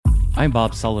I'm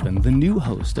Bob Sullivan, the new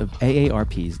host of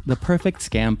AARP's The Perfect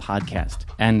Scam podcast.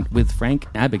 And with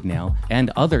Frank Abagnale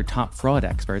and other top fraud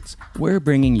experts, we're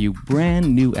bringing you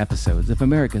brand new episodes of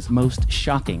America's most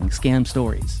shocking scam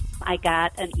stories. I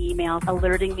got an email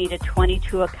alerting me to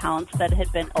 22 accounts that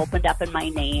had been opened up in my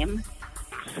name.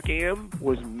 Scam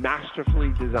was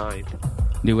masterfully designed.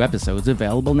 New episodes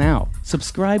available now.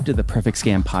 Subscribe to the Perfect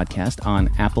Scam podcast on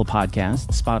Apple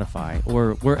Podcasts, Spotify,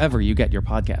 or wherever you get your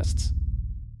podcasts.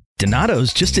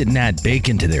 Donato's just didn't add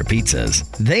bacon to their pizzas.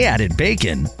 They added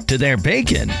bacon to their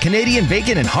bacon. Canadian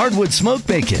bacon and hardwood smoked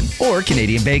bacon. Or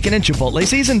Canadian bacon and Chipotle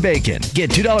seasoned bacon.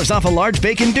 Get $2 off a large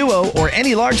bacon duo or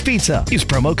any large pizza. Use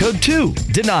promo code 2.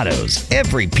 Donato's.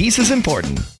 Every piece is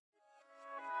important.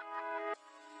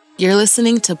 You're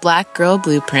listening to Black Girl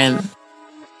Blueprint.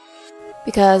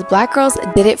 Because Black girls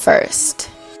did it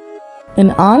first.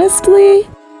 And honestly,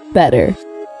 better.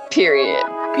 Period.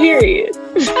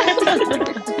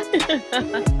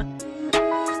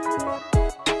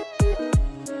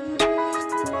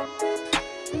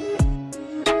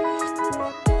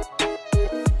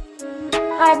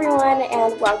 Hi everyone,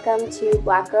 and welcome to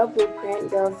Black Girl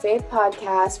Blueprint, your fave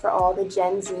podcast for all the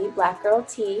Gen Z Black Girl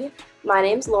tea. My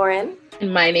name's Lauren.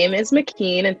 And my name is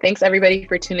McKeen, and thanks everybody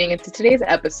for tuning into today's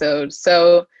episode.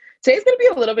 So today's going to be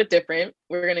a little bit different.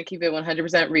 We're going to keep it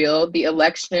 100% real. The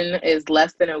election is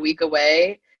less than a week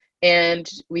away, and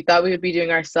we thought we would be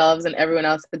doing ourselves and everyone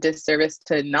else a disservice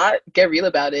to not get real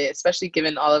about it, especially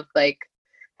given all of the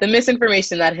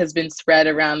misinformation that has been spread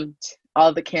around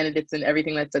all the candidates and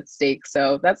everything that's at stake.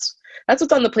 So that's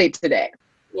what's on the plate today.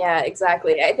 Yeah,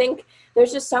 exactly. I think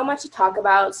there's just so much to talk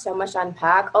about, so much to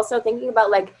unpack. Also thinking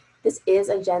about this is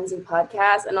a Gen Z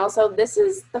podcast, and also this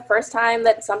is the first time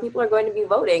that some people are going to be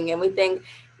voting, and we think,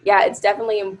 yeah, it's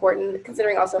definitely important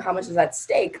considering also how much is at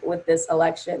stake with this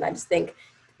election. I just think,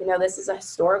 this is a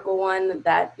historical one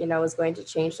that, is going to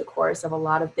change the course of a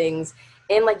lot of things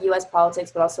in US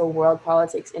politics, but also world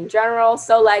politics in general.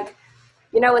 So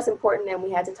it's important, and we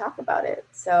had to talk about it.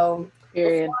 So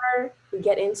before we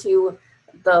get into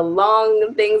the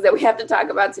long things that we have to talk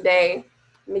about today,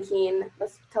 McKeen,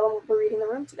 let's tell them what we're reading the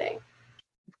room today.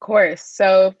 Of course.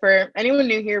 So for anyone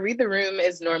new here, Read the Room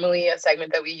is normally a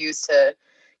segment that we use to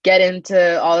get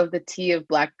into all of the tea of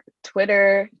Black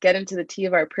Twitter, get into the tea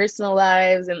of our personal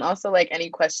lives, and also any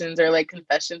questions or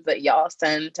confessions that y'all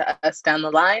send to us down the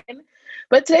line.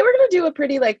 But today we're going to do a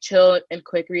pretty chill and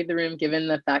quick Read the Room, given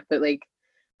the fact that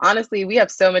honestly, we have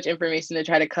so much information to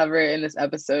try to cover in this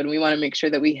episode, and we want to make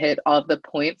sure that we hit all of the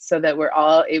points so that we're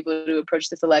all able to approach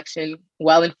this election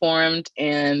well-informed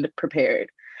and prepared.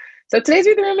 So today's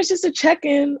Read the Room is just a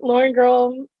check-in. Lauren,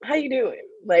 girl, how you doing?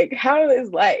 How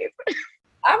is life?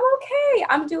 I'm okay.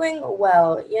 I'm doing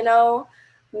well.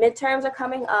 Midterms are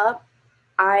coming up.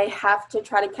 I have to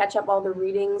try to catch up all the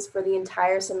readings for the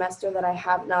entire semester that I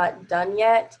have not done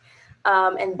yet.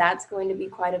 And that's going to be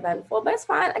quite eventful, but it's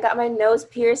fine. I got my nose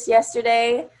pierced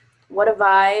yesterday. What a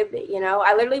vibe,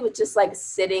 I literally was just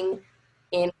sitting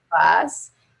in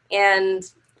class and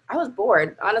I was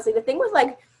bored. Honestly, the thing was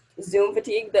Zoom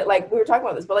fatigue that we were talking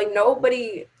about this, but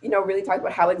nobody, really talked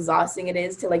about how exhausting it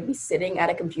is to be sitting at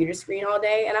a computer screen all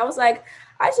day. And I was I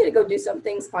should go do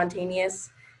something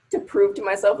spontaneous to prove to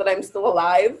myself that I'm still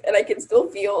alive and I can still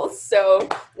feel. So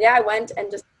yeah, I went and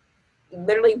just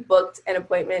literally booked an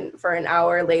appointment for an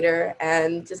hour later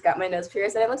and just got my nose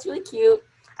pierced, and it looks really cute.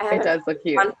 It does look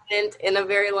cute. Confident in a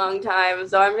very long time,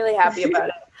 so I'm really happy about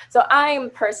it. So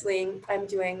I'm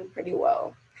doing pretty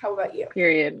well. How about you?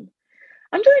 Period.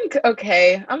 I'm doing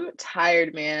okay. I'm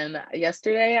tired, man.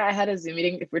 Yesterday I had a Zoom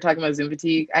meeting. If we're talking about Zoom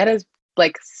fatigue, I had a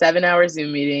 7-hour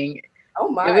Zoom meeting. Oh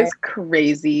my! It was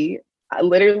crazy. I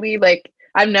literally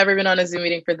I've never been on a Zoom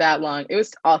meeting for that long. It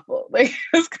was awful. It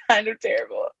was kind of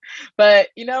terrible. But,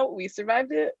 we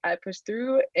survived it. I pushed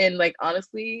through. And,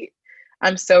 honestly,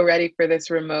 I'm so ready for this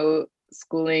remote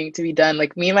schooling to be done.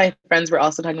 Me and my friends were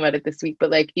also talking about it this week.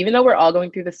 But, even though we're all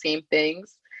going through the same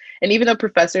things, and even though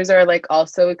professors are,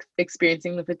 also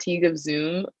experiencing the fatigue of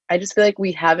Zoom, I just feel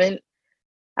we haven't,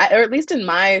 or at least in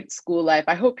my school life,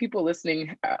 I hope people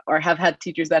listening or have had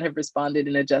teachers that have responded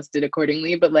and adjusted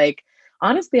accordingly. But,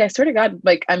 honestly, I swear to God,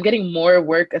 I'm getting more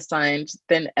work assigned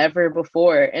than ever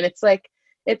before. And it's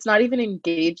it's not even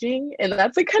engaging. And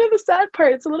that's kind of the sad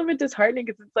part. It's a little bit disheartening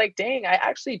because it's dang,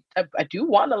 I do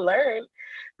want to learn.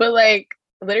 But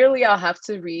literally I'll have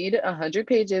to read 100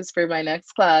 pages for my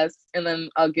next class. And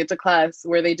then I'll get to class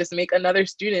where they just make another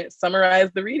student summarize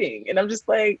the reading. And I'm just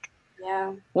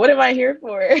yeah, what am I here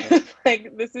for?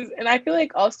 This is, and I feel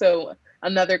also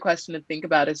another question to think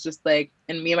about is just and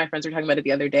me and my friends were talking about it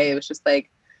the other day. It was just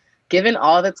given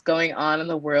all that's going on in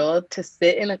the world, to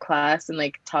sit in a class and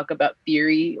like talk about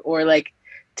theory, or like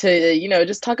to, you know,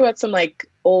 just talk about some like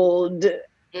old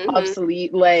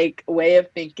obsolete like way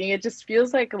of thinking, it just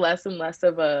feels like less and less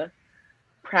of a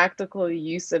practical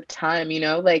use of time, you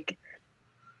know, like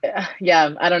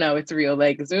yeah, I don't know, it's real.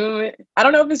 Like Zoom, I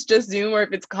don't know if it's just Zoom or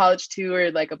if it's college too,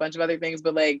 or like a bunch of other things,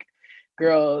 but like,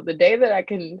 girl, the day that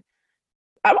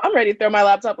I'm ready to throw my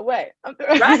laptop away.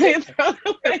 Ready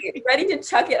to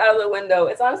chuck it out of the window.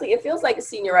 It's honestly, it feels like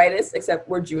senioritis, except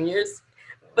we're juniors.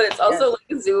 But it's also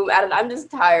like Zoom added. I'm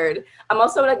just tired. I'm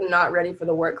also like not ready for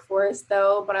the workforce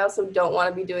though, but I also don't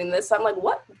want to be doing this. So I'm like,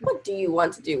 what do you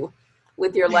want to do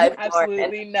with your life?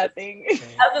 Absolutely nothing.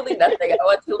 Absolutely nothing. I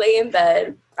want to lay in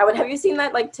bed. Have you seen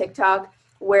that like TikTok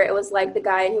where it was like the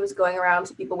guy and he was going around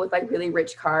to people with like really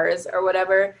rich cars or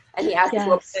whatever, and he asked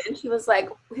her, and he was like,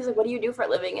 what do you do for a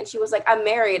living? And she was like, I'm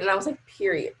married. And I was like,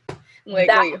 period. Like,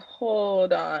 wait,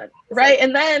 hold on. Right.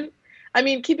 And then, I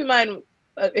mean, keep in mind,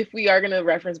 if we are going to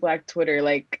reference Black Twitter,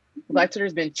 like Black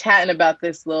Twitter's been chatting about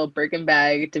this little Birkin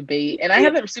bag debate, and I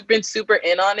haven't been super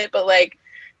in on it, but like,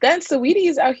 then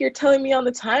Saweetie's out here telling me on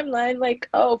the timeline, like,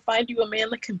 oh, find you a man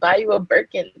that can buy you a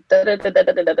Birkin. Da, da, da, da,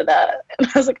 da, da, da, da. And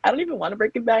I was like, I don't even want a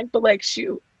Birkin bag, but like,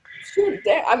 shoot.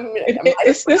 I mean,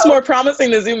 it's more promising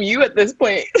to Zoom you at this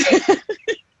point.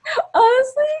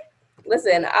 Honestly,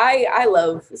 listen, I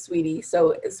love Sweetie.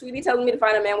 So if Sweetie tells me to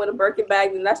find a man with a Birkin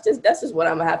bag, then that's just what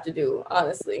I'm gonna have to do,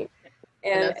 honestly.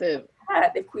 And that's it.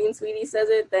 If Queen Sweetie says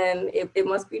it, then it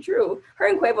must be true. Her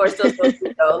and Quavo are still so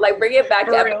cute though. Like, bring it back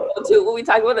to episode 2 when we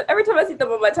talk about it. Every time I see them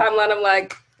on my timeline, I'm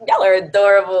like, y'all are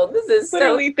adorable. This is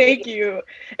literally so thank you.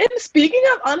 And speaking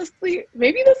of, honestly,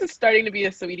 maybe this is starting to be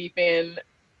a Saweetie fan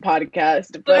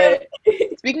podcast, but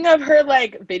speaking of her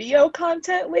like video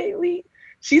content lately,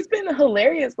 she's been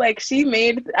hilarious. Like, she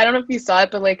made, I don't know if you saw it,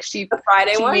 but like she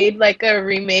made like a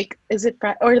remake. Is it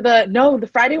the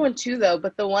Friday one too though?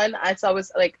 But the one I saw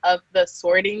was like of the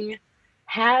Sorting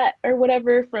Hat or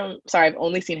whatever from. Sorry, I've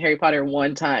only seen Harry Potter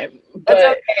one time. But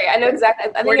that's okay. I know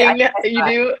exactly. You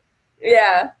do?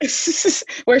 Yeah.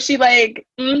 Where she like.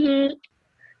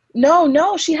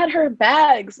 No, she had her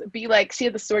bags be like, she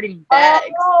had the sorting bags.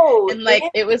 Oh, and like,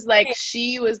 it was like,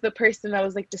 she was the person that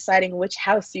was like deciding which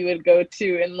house you would go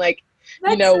to. And like,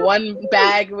 you know, so one cute.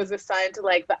 Bag was assigned to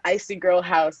like the Icy Girl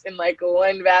house, and like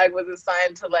one bag was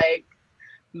assigned to like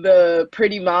the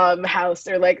Pretty Mom house,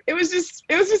 or like, it was just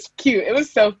cute. It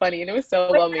was so funny, and it was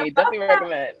so well made. Definitely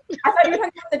recommend. I thought you were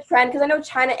talking about the trend, because I know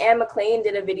China Anne McClain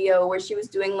did a video where she was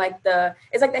doing like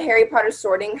it's like the Harry Potter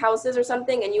sorting houses or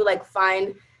something, and you like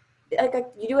find like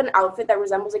you do an outfit that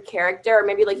resembles a character, or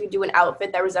maybe like you do an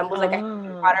outfit that resembles like a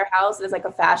Harry Potter house, and it's like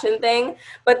a fashion thing.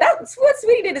 But that's what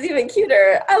Sweetie did is even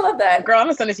cuter. I love that. Girl, I'm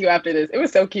gonna send it to you after this. It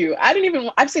was so cute. I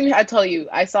tell you,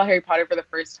 I saw Harry Potter for the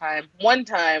first time one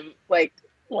time like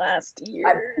last year.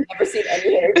 I've never seen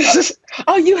any Harry Potter.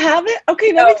 Oh, you haven't?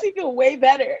 Okay, that makes me feel way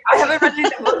better. I haven't read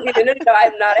the book either. No,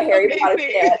 I'm not a Harry Potter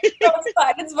fan. No,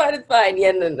 it's fine.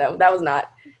 Yeah, no, that was not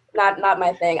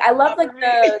my thing. I love like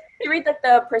you read like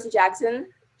the Percy Jackson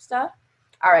stuff.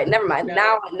 All right, never mind.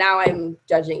 No. Now I'm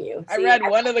judging you. See, I read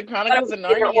one of the Chronicles of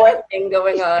Narnia. Thing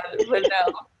going on, but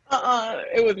no.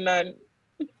 It was none.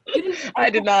 I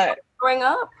did not. Growing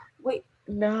up, wait.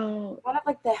 No. One of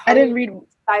like the I didn't read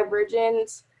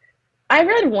Divergent. I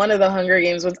read one of the Hunger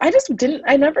Games ones. I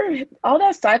never all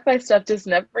that sci-fi stuff just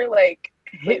never like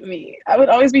hit me. I would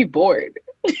always be bored.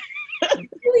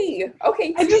 Really?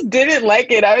 Okay. I just didn't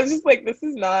like it. I was just like, this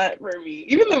is not for me.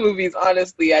 Even the movies,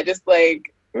 honestly, I just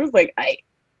like, it was like, All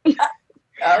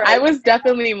right. I was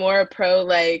definitely more pro,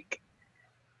 like,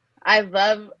 I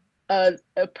love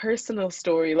a personal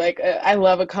story. Like, I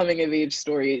love a coming of age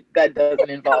story that doesn't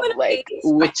involve like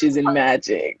witches and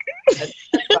magic.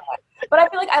 But I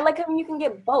feel like I like when you can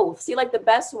get both. See, like the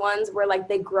best ones where like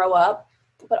they grow up,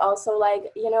 but also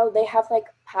like, you know, they have like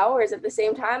powers at the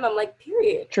same time. I'm like,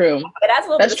 period. True. But that's a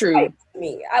little bit true to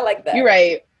me. I like that. You're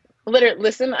right. Literally,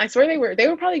 listen, I swear they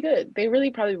were probably good. They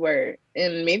really probably were.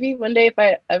 And maybe one day if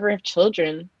I ever have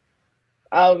children,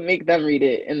 I'll make them read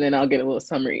it, and then I'll get a little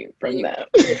summary from them.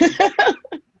 The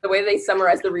way they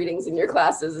summarize the readings in your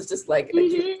classes is just like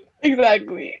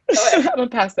exactly. I'm gonna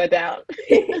pass that down.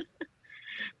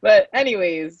 But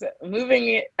anyways,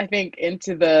 moving I think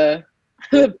into the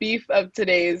beef of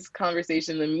today's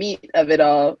conversation, the meat of it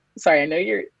all. Sorry, I know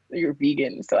you're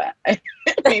vegan, so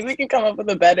maybe we can come up with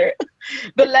the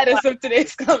lettuce of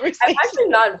today's conversation. I'm actually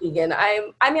not vegan.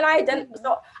 I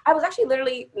was actually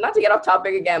literally, not to get off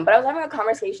topic again, but I was having a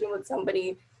conversation with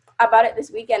somebody about it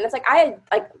this weekend. It's like I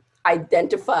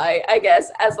identify, I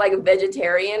guess, as like a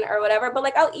vegetarian or whatever, but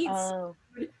like I'll eat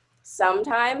food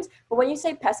sometimes. But when you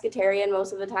say pescatarian,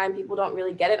 most of the time people don't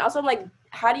really get it. Also, I'm like,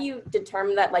 how do you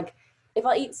determine that? Like, if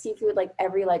I'll eat seafood like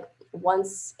every like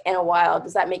once in a while,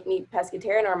 does that make me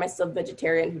pescatarian, or am I still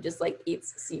vegetarian who just like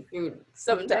eats seafood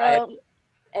sometimes?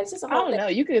 And it's just a whole I don't know.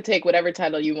 You could take whatever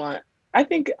title you want. I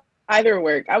think either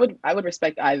work. I would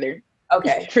respect either.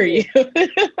 Okay. For you.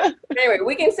 Anyway,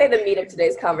 we can say the meat of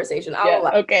today's conversation.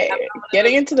 Okay.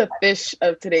 Getting into the fish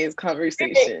of today's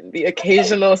conversation, the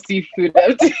occasional seafood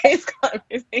of today's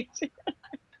conversation.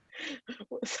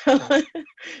 So,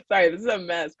 sorry, this is a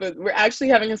mess, but we're actually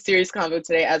having a serious convo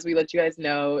today, as we let you guys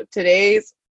know.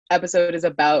 Today's episode is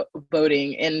about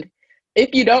voting. And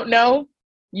if you don't know,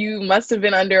 you must have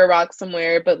been under a rock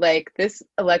somewhere, but like this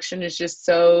election is just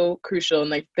so crucial, and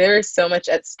like there is so much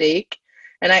at stake.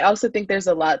 And I also think there's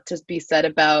a lot to be said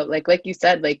about, like you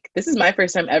said, like this is my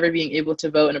first time ever being able to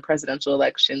vote in a presidential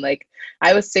election. Like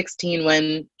I was 16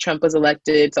 when Trump was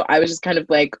elected, so I was just kind of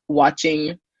like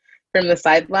watching from the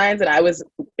sidelines, and I was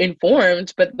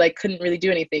informed, but like couldn't really do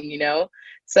anything, you know?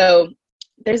 So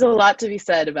there's a lot to be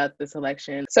said about this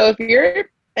election. So if you're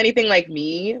anything like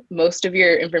me, most of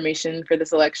your information for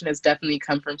this election has definitely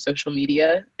come from social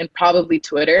media and probably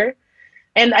Twitter.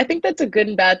 And I think that's a good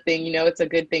and bad thing. You know, it's a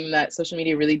good thing that social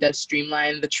media really does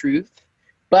streamline the truth,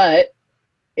 but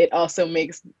it also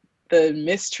makes the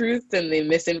mistruth and the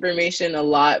misinformation a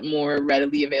lot more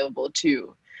readily available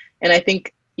too. And I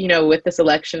think, you know, with this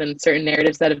election and certain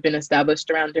narratives that have been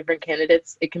established around different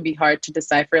candidates, it can be hard to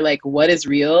decipher like what is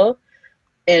real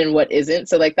and what isn't.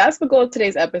 So like that's the goal of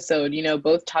today's episode, you know,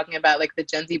 both talking about like the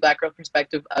Gen Z Black girl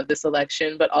perspective of this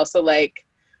election, but also like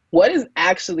what is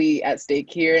actually at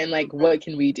stake here and like what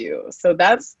can we do. So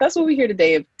that's what we're here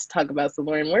today to talk about. So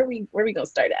Lauren, where we gonna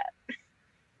start at?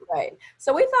 Right.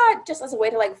 So we thought, just as a way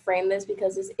to like frame this,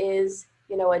 because this is,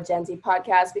 you know, a Gen Z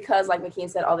podcast, because like McKean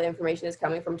said, all the information is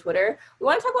coming from Twitter. We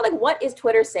want to talk about like what is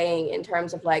Twitter saying in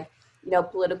terms of like, you know,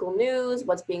 political news,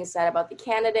 what's being said about the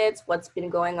candidates, what's been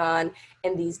going on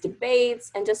in these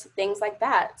debates, and just things like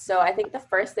that. So I think the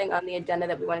first thing on the agenda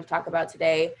that we want to talk about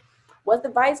today was the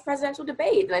vice presidential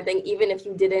debate. And I think even if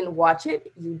you didn't watch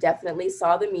it, you definitely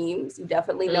saw the memes. You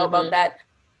definitely know about that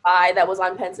eye that was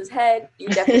on Pence's head. You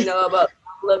definitely know about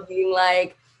Kamala being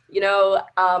like, you know,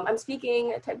 I'm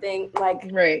speaking type thing, like,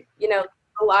 right. You know,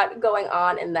 a lot going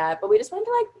on in that. But we just wanted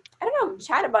to like, I don't know,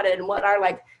 chat about it and what our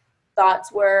like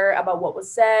thoughts were about what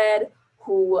was said,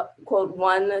 who, quote,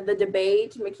 won the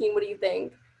debate. McKean, what do you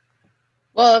think?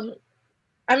 Well,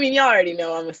 I mean, y'all already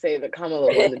know I'm going to say that Kamala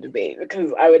won the debate,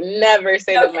 because I would never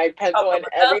say that Mike Pence won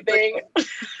everything.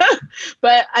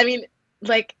 But I mean,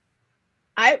 like,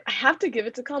 I have to give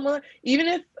it to Kamala, even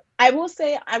if I will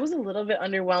say I was a little bit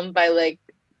underwhelmed by like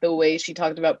the way she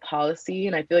talked about policy.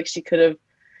 And I feel like she could have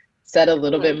said a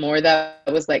little bit more that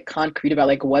was like concrete about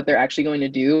like what they're actually going to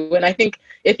do. And I think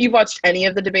if you've watched any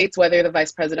of the debates, whether the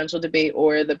vice presidential debate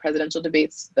or the presidential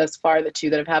debates thus far, the two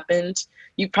that have happened,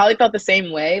 you probably felt the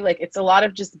same way. Like it's a lot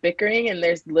of just bickering and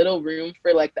there's little room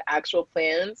for like the actual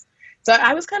plans. So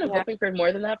I was kind of hoping for more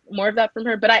of that from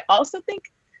her. But I also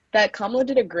think that Kamala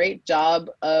did a great job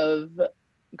of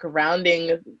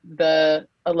grounding the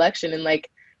election and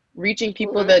like reaching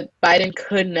people that Biden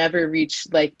could never reach,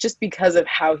 like just because of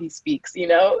how he speaks, you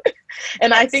know?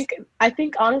 And I think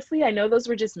honestly, I know those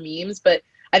were just memes, but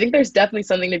I think there's definitely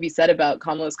something to be said about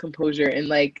Kamala's composure, and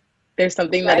like there's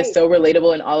something that is so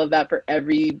relatable in all of that for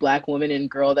every Black woman and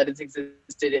girl that has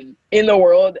existed in the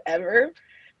world ever.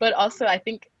 But also I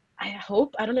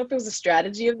don't know if it was a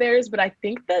strategy of theirs, but I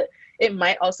think that it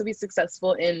might also be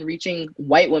successful in reaching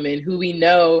white women who we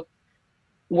know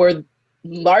were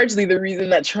largely the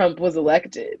reason that Trump was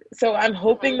elected. So I'm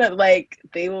hoping that like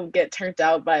they will get turned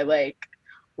out by like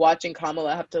watching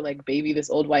Kamala have to like baby this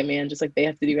old white man just like they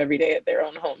have to do every day at their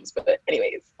own homes. But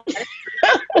anyways.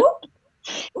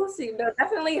 We'll see. No,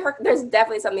 definitely there's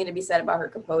definitely something to be said about her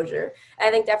composure. And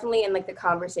I think definitely in like the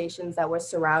conversations that were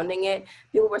surrounding it,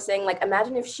 people were saying like,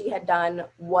 imagine if she had done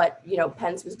what, you know,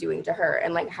 Pence was doing to her,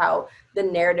 and like how the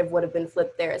narrative would have been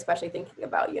flipped there, especially thinking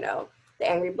about, you know, the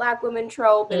angry Black woman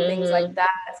trope and things like that.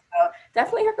 So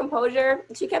definitely her composure,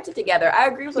 she kept it together. I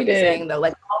agree with what you're saying though.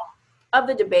 Like all of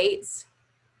the debates,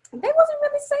 they wasn't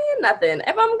really saying nothing.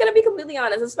 If I'm going to be completely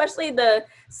honest, especially the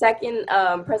second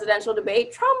presidential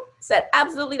debate, Trump said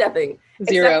absolutely nothing.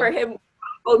 Zero. Except for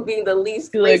him being the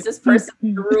least racist person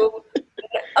in the room.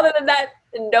 Other than that,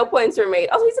 no points were made.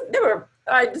 Also, he said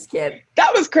I just can't.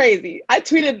 That was crazy. I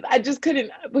tweeted, I just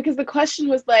couldn't, because the question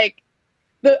was like,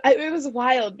 it was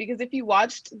wild, because if you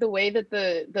watched the way that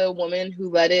the woman who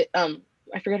led it,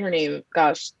 I forget her name,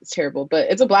 gosh, it's terrible, but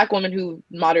it's a Black woman who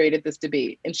moderated this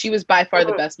debate, and she was by far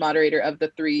the best moderator of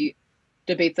the three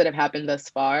debates that have happened thus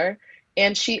far.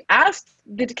 And she asked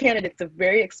the candidates a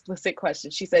very explicit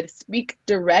question. She said, speak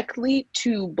directly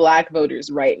to Black voters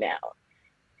right now.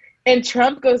 And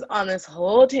Trump goes on this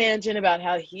whole tangent about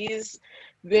how he's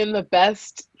been the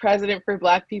best president for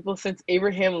Black people since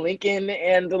Abraham Lincoln,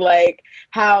 and like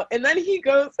how, and then he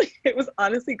goes, it was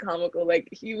honestly comical. Like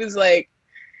he was like,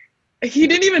 he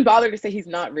didn't even bother to say he's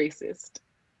not racist.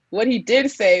 What he did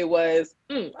say was,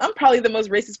 I'm probably the most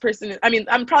racist person.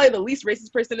 I'm probably the least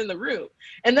racist person in the room.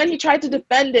 And then he tried to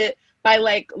defend it by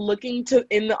like looking to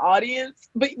in the audience.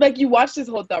 But like you watched his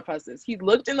whole thought process. He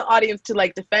looked in the audience to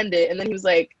like defend it. And then he was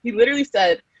like, he literally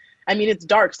said, it's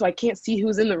dark, so I can't see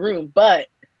who's in the room, but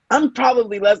I'm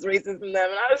probably less racist than them.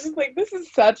 And I was just like, this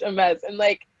is such a mess. And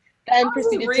like, then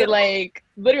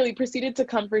proceeded to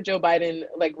come for Joe Biden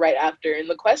like right after. And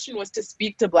the question was to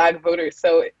speak to Black voters.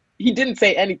 So he didn't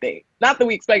say anything. Not that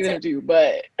we expected him to,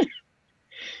 but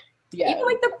yeah. Even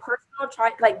like the personal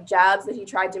jabs that he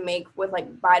tried to make with like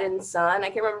Biden's son. I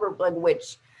can't remember like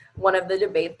which one of the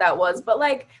debates that was, but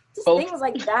like just things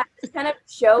like that just kind of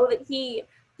show that he,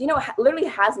 literally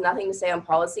has nothing to say on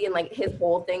policy, and like his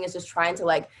whole thing is just trying to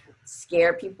like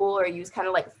scare people or use kind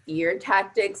of like fear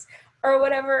tactics or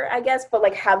whatever, I guess, but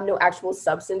like have no actual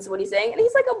substance in what he's saying. And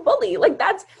he's like a bully. Like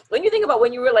that's when you think about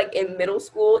when you were like in middle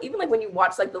school, even like when you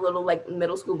watch like the little like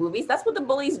middle school movies, that's what the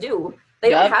bullies do. They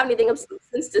don't have anything of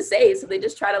substance to say, so they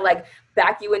just try to like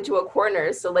back you into a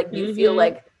corner. So like you feel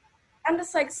like, I'm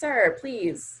just like, sir,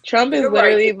 please. Trump is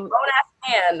literally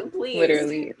man, please.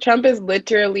 Literally. Trump is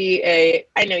literally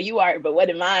I know you are, but what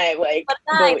am I? Like,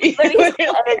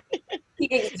 he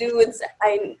exudes,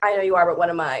 I know you are, but what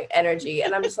am I? Energy.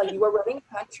 And I'm just like, you are running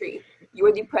a country. You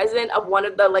are the president of one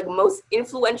of the like most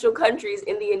influential countries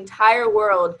in the entire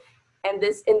world. And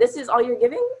this is all you're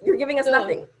giving? You're giving us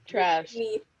nothing. Trash.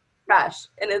 Trash.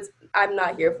 And I'm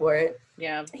not here for it.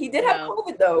 Yeah. He did have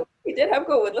COVID though. He did have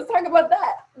COVID. Let's talk about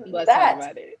that. Let's talk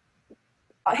about it.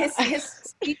 His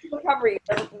speedy recovery,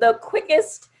 the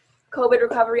quickest COVID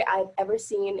recovery I've ever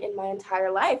seen in my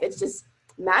entire life. It's just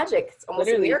magic. It's almost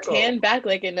literally a miracle. Tan back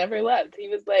like it never left. He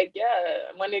was like, yeah,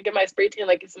 I'm going to get my spray tan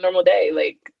like it's a normal day.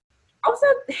 Like, also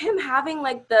him having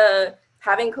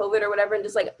COVID or whatever and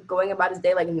just like going about his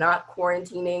day, like not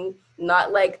quarantining,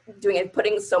 not like doing it,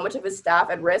 putting so much of his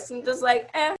staff at risk, and just like,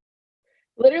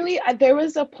 Literally, there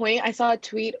was a point, I saw a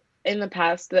tweet in the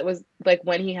past that was like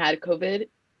when he had COVID,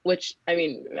 which, I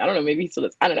don't know, maybe he still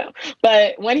does, I don't know.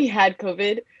 But when he had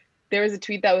COVID, there was a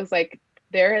tweet that was like,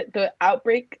 the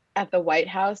outbreak at the White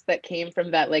House that came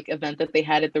from that like event that they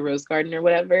had at the Rose Garden or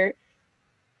whatever,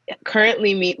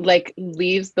 currently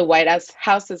leaves the White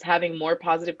House as having more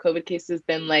positive COVID cases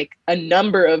than like a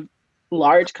number of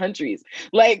large countries.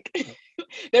 Like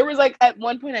there was like at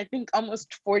one point, I think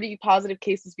almost 40 positive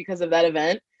cases because of that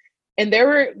event. And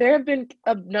there have been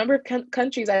a number of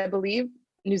countries, I believe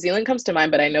New Zealand comes to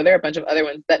mind, but I know there are a bunch of other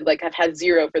ones that like have had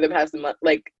zero for the past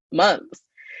months.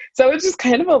 So it's just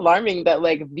kind of alarming that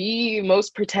like the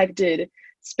most protected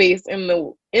space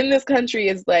in this country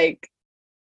is like,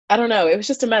 I don't know, it was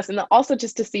just a mess. And also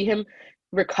just to see him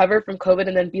recover from COVID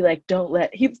and then be like,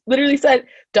 he literally said,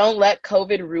 don't let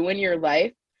COVID ruin your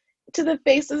life, to the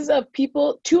faces of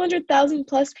people. 200,000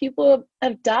 plus people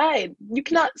have died. You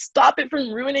cannot stop it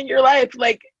from ruining your life.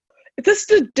 Like, it's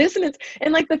just a dissonance.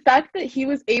 And like the fact that he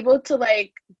was able to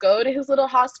like go to his little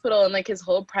hospital and like his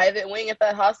whole private wing at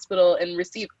that hospital and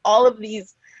receive all of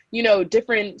these,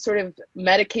 different sort of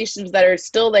medications that are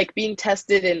still like being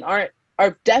tested and are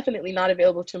definitely not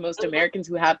available to most Americans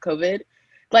who have COVID.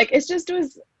 Like, it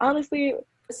was honestly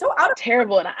so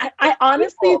terrible. And I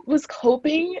honestly was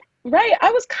hoping,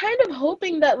 I was kind of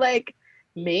hoping that like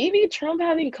maybe Trump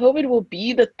having COVID will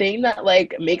be the thing that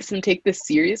like makes him take this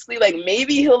seriously. Like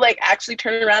maybe he'll like actually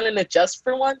turn around and adjust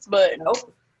for once, but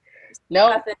nope.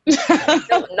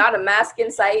 Not a mask in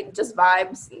sight, just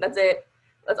vibes. That's it.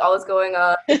 That's all that's going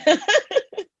on.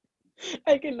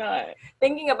 I cannot.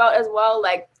 Thinking about as well,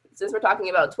 like, since we're talking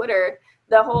about Twitter,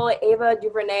 the whole Ava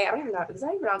DuVernay, I don't even know, is that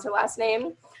how you pronounce her last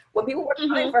name? When people were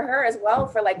coming for her as well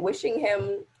for like wishing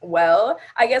him well,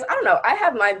 I guess, I don't know. I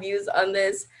have my views on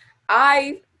this.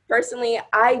 I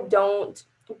don't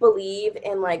believe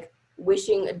in like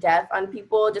wishing death on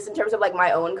people, just in terms of like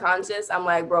my own conscience. I'm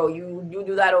like, bro, you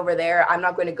do that over there. I'm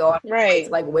not going to go to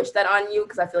like wish that on you,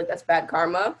 because I feel like that's bad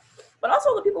karma. But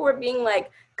also the people were being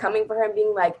like coming for her and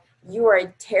being like, you are a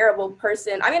terrible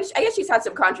person. I mean, I guess she's had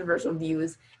some controversial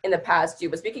views in the past too,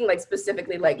 but speaking like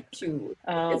specifically like to,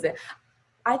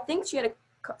 I think she had a,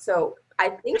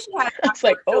 it's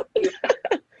like, oh,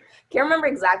 Can't remember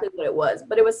exactly what it was,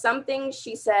 but it was something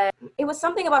she said. It was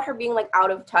something about her being like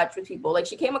out of touch with people. Like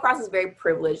she came across as very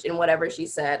privileged in whatever she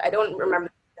said. I don't remember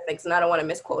the specifics and I don't want to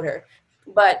misquote her.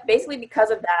 But basically because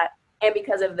of that and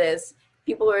because of this,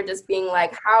 people were just being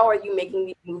like, how are you making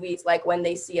these movies like when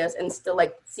they see us and still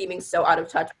like seeming so out of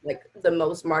touch with like the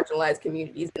most marginalized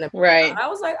communities in America. Right. And I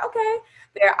was like, okay,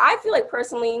 there. I feel like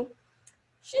personally,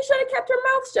 she should have kept her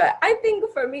mouth shut. I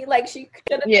think for me, like she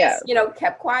should have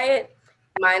kept quiet,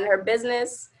 mind her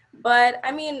business. But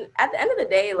I mean, at the end of the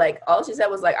day, like all she said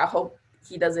was like, I hope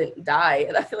he doesn't die.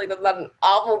 And I feel like that's not an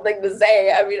awful thing to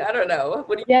say. I mean, I don't know.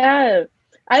 What do you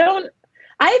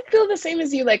I feel the same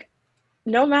as you. Like,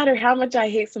 no matter how much I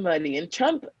hate somebody, and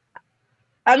Trump,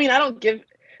 I mean, I don't give,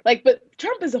 like, but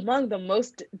Trump is among the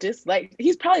most disliked.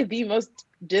 He's probably the most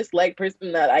disliked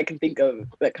person that I can think of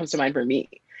that comes to mind for me.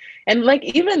 And like,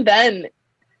 even then,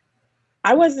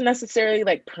 I wasn't necessarily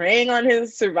like praying on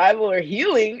his survival or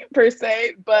healing per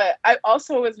se, but I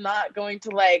also was not going to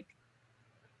like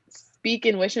speak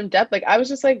and wish him death. Like, I was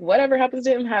just like, whatever happens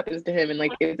to him, and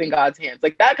like, it's in God's hands.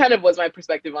 Like, that kind of was my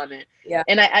perspective on it. Yeah.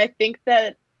 And I think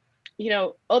that,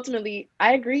 ultimately,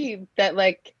 I agree that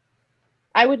like,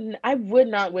 I would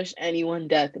not wish anyone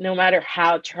death, no matter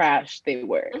how trash they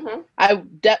were. Mm-hmm.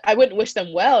 I wouldn't wish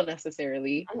them well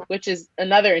necessarily, which is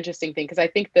another interesting thing, because I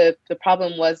think the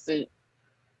problem wasn't.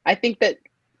 I think that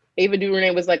Ava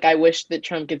DuVernay was like, I wish that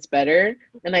Trump gets better,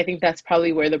 and I think that's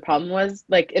probably where the problem was.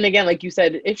 Like, and again, like you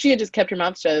said, if she had just kept her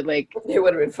mouth shut, like it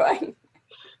would have been fine.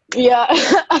 Yeah,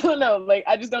 I don't know. Like,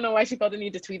 I just don't know why she felt the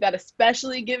need to tweet that,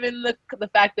 especially given the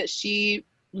fact that she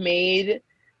made,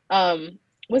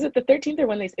 was it the 13th or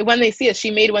when they see us?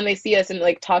 She made When They See Us and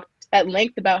like talked at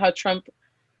length about how Trump,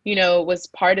 was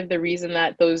part of the reason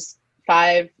that those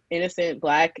 5 innocent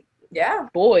Black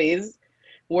boys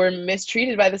were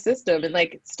mistreated by the system, and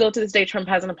like still to this day, Trump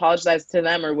hasn't apologized to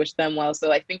them or wished them well.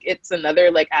 So I think it's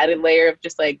another like added layer of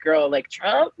just like, girl, like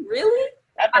Trump, really?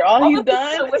 After all he's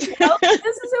done?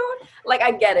 Like,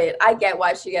 I get it. I get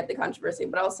why she get the controversy,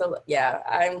 but also, yeah,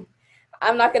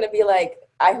 I'm not gonna be like,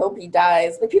 I hope he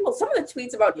dies. Like some of the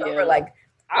tweets about Trump are like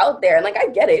out there, and like I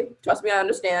get it. Trust me, I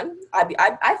understand.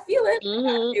 I feel it.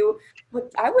 Mm-hmm.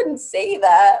 But I wouldn't say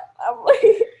that. I'm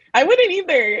like, I wouldn't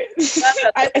either.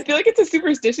 I feel like it's a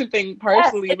superstition thing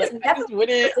partially. Yes, but I just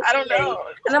wouldn't. I don't know.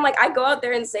 And I'm like, I go out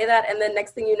there and say that, and then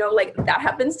next thing you know, like that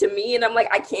happens to me, and I'm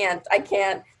like, I can't.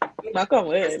 Knock on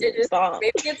wood. Stop.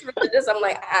 Maybe it's religious. I'm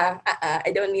like,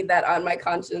 I don't need that on my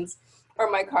conscience or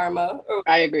my karma.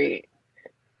 I agree.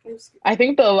 I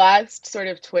think the last sort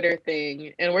of Twitter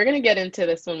thing, and we're gonna get into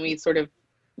this when we sort of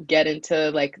get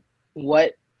into like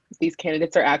what these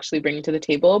candidates are actually bringing to the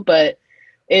table, but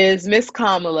is Miss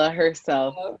Kamala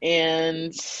herself.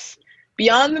 And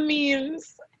beyond the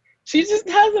memes, she just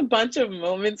has a bunch of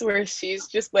moments where she's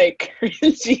just like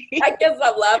cringy. I guess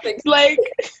I'm laughing. Like,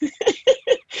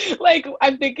 like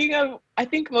I'm thinking of, I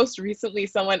think most recently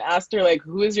someone asked her like,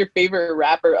 who is your favorite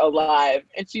rapper alive?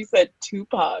 And she said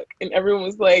Tupac, and everyone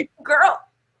was like, girl.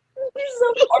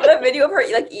 Or that video of her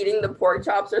like eating the pork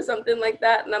chops or something like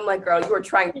that, and I'm like, girl, you were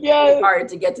trying really hard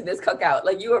to get to this cookout.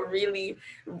 Like, you were really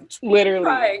literally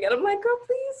trying. And I'm like, girl,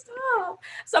 please stop.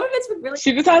 Some of it's really.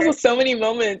 She just has so many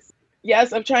moments.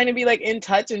 Yes, I'm trying to be like in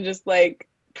touch and just like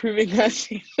proving that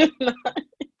she's not.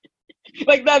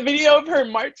 Like that video of her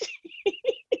marching.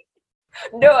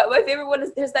 No, my favorite one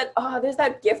is there's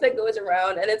that GIF that goes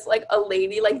around, and it's like a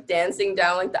lady like dancing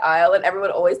down like the aisle, and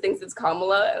everyone always thinks it's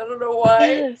Kamala. I don't know why.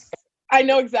 Yes. I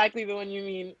know exactly the one you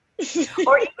mean.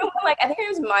 Or even when, like, I think it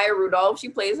was Maya Rudolph. She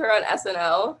plays her on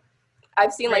SNL.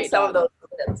 I've seen like some of those.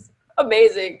 It's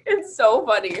amazing. It's so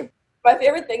funny. My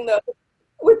favorite thing though,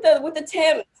 with the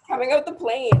Timbs coming out the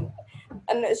plane,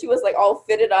 and she was like all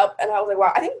fitted up, and I was like,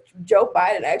 wow. I think Joe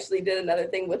Biden actually did another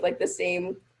thing with like the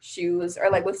same shoes or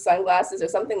like with sunglasses or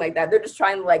something like that. They're just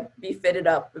trying to like be fitted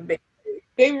up.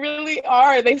 They really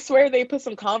are. They swear they put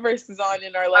some Converses on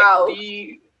and are like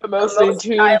the most in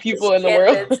tune people in the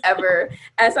world ever.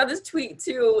 And I saw this tweet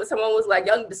too. Someone was like,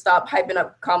 y'all need to stop hyping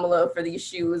up Kamala for these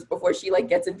shoes before she like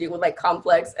gets to deal with like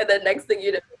Complex. And then next thing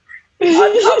you know,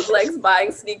 on Complex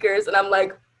buying sneakers, and I'm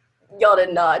like, y'all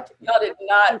did not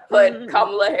put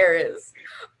Kamala Harris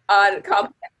on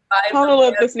Complex.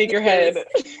 Kamala the sneakerhead.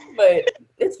 But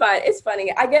it's fine. It's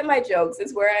funny. I get my jokes.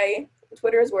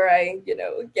 Twitter is where I,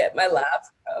 get my laughs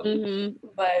from.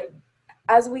 But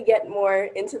as we get more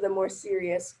into the more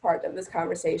serious part of this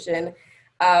conversation,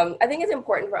 I think it's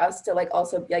important for us to like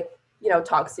also like,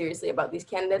 talk seriously about these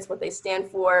candidates, what they stand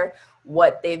for,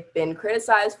 what they've been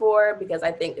criticized for, because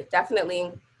I think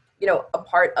definitely, a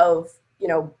part of,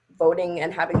 voting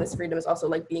and having this freedom is also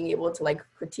like being able to like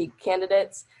critique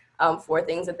candidates. for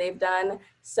things that they've done.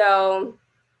 So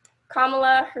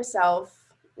Kamala herself,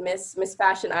 Miss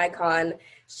Fashion Icon,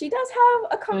 she does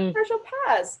have a controversial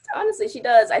past. Honestly, she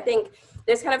does. I think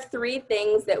there's kind of three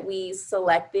things that we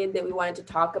selected that we wanted to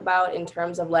talk about in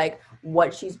terms of like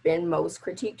what she's been most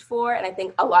critiqued for. And I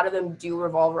think a lot of them do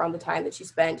revolve around the time that she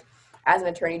spent as an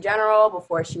attorney general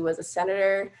before she was a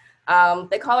senator.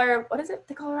 They call her, what is it?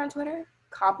 They call her on Twitter?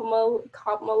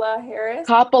 Kamala Harris?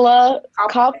 Kamala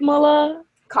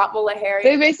Harris.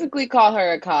 They basically call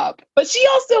her a cop. But she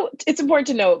also, it's important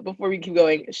to note before we keep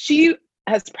going, she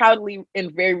has proudly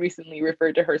and very recently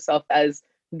referred to herself as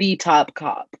the top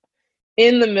cop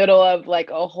in the middle of like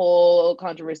a whole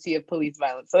controversy of police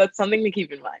violence. So that's something to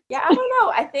keep in mind. Yeah, I don't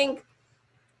know. I think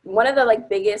one of the like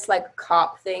biggest like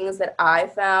cop things that I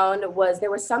found was there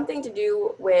was something to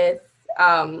do with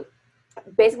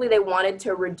basically they wanted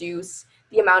to reduce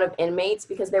the amount of inmates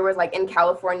because there was like in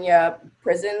California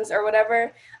prisons or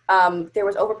whatever, there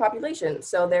was overpopulation.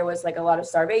 So there was like a lot of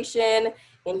starvation,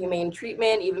 inhumane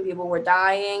treatment, even people were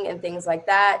dying and things like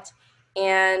that.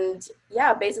 And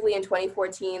yeah, basically in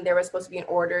 2014, there was supposed to be an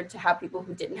order to have people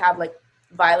who didn't have like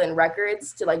violent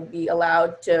records to like be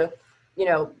allowed to, you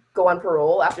know, go on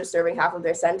parole after serving half of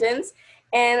their sentence.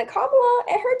 And Kamala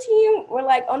and her team were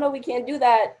like, oh no, we can't do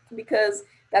that because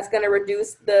that's going to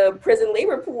reduce the prison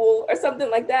labor pool or something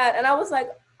like that. And I was like,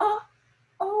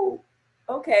 oh,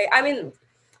 okay. I mean,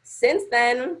 since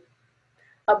then,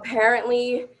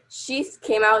 apparently she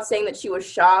came out saying that she was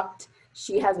shocked.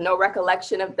 She has no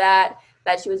recollection of that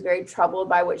she was very troubled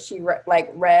by what she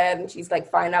read, and she's like,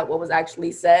 find out what was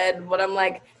actually said. But I'm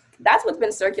like, that's what's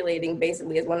been circulating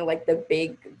basically as one of like the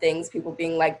big things, people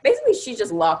being like, basically she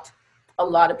just locked a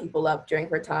lot of people up during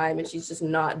her time, and she's just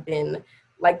not been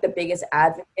like the biggest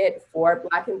advocate for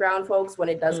Black and brown folks when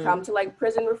it does come to like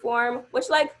prison reform, which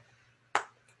like,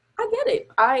 I get it.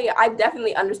 I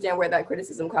definitely understand where that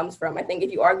criticism comes from. I think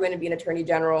if you are going to be an attorney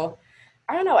general,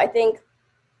 I don't know, I think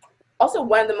also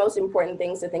one of the most important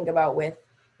things to think about with,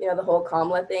 you know, the whole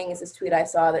Kamala thing is this tweet I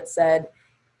saw that said,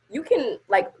 you can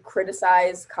like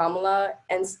criticize Kamala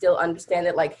and still understand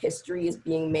that like history is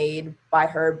being made by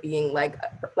her being like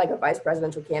a vice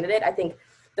presidential candidate. I think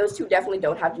those two definitely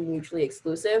don't have to be mutually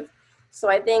exclusive. So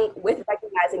I think with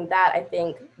recognizing that, I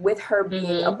think with her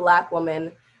being a Black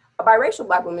woman, a biracial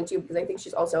Black woman too, because I think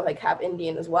she's also like half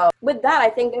Indian as well. With that, I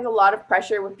think there's a lot of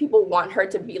pressure where people want her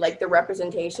to be like the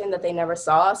representation that they never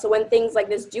saw. So when things like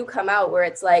this do come out where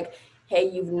it's like, hey,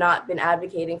 you've not been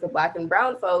advocating for Black and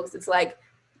brown folks, it's like,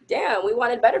 damn, we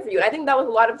wanted better for you. And I think that was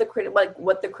a lot of the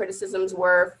what the criticisms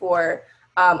were for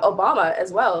Obama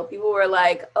as well. People were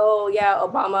like, oh yeah,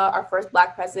 Obama, our first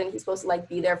Black president, he's supposed to like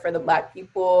be there for the Black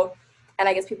people. And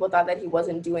I guess people thought that he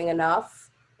wasn't doing enough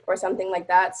or something like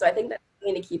that. So I think that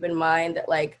we need to keep in mind that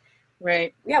like,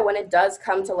 right, yeah, when it does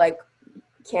come to like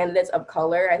candidates of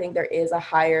color, I think there is a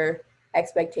higher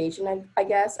expectation, I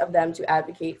guess, of them to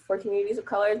advocate for communities of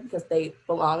color because they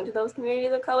belong to those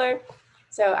communities of color.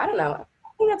 So I don't know.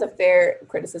 I think that's a fair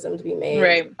criticism to be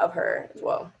made of her as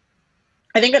well.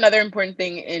 I think another important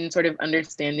thing in sort of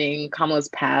understanding Kamala's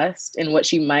past and what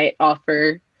she might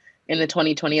offer in the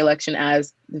 2020 election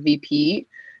as the VP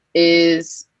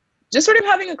is just sort of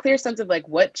having a clear sense of like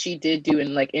what she did do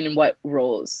and like in what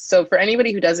roles. So for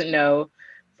anybody who doesn't know,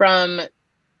 from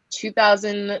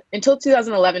 2000 until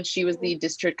 2011, she was the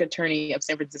district attorney of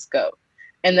San Francisco.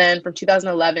 And then from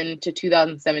 2011 to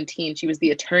 2017, she was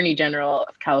the attorney general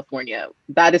of California.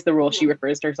 That is the role she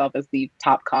refers to herself as the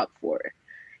top cop for.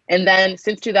 And then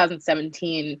since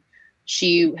 2017,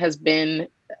 she has been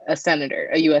a senator,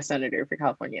 a US senator for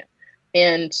California.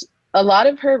 And a lot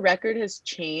of her record has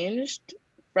changed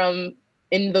from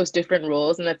in those different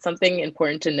roles. And that's something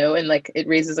important to know. And like, it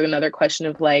raises another question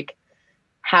of like,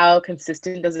 how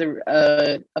consistent does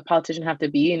a politician have to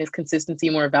be? And is consistency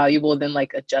more valuable than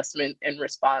like adjustment and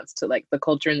response to like the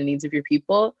culture and the needs of your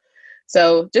people?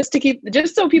 So just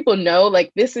so people know,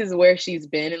 like, this is where she's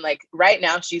been. And like right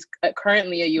now she's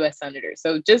currently a US senator.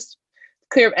 So just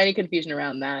clear up any confusion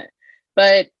around that.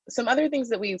 But some other things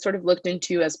that we sort of looked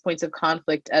into as points of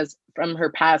conflict as from her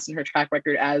past and her track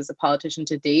record as a politician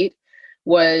to date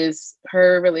was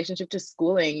her relationship to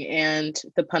schooling and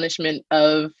the punishment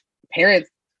of parents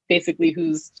basically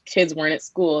whose kids weren't at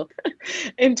school.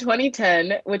 In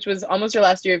 2010, which was almost her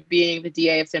last year of being the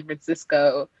DA of San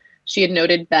Francisco, she had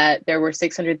noted that there were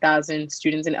 600,000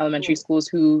 students in elementary schools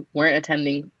who weren't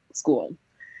attending school.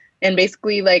 And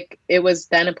basically, like, it was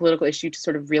then a political issue to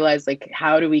sort of realize, like,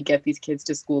 how do we get these kids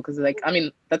to school? Because, like, I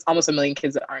mean, that's almost 1 million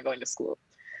kids that aren't going to school.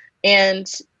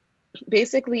 And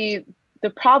basically, the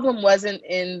problem wasn't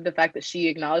in the fact that she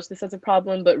acknowledged this as a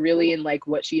problem, but really in, like,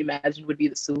 what she imagined would be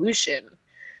the solution.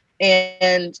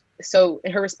 And so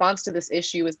her response to this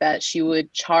issue was that she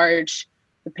would charge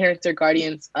the parents or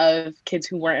guardians of kids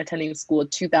who weren't attending school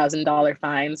 $2,000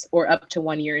 fines or up to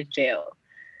 1 year in jail.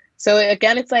 So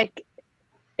again, it's like,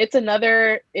 it's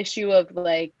another issue of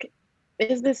like,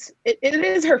 it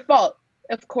is her fault,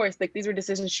 of course, like these were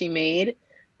decisions she made,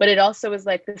 but it also is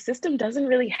like the system doesn't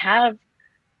really have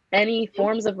any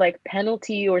forms of like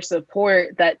penalty or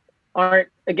support that aren't,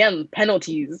 again,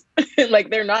 penalties.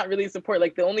 Like they're not really support.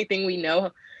 Like the only thing we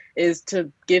know is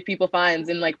to give people fines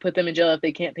and like put them in jail if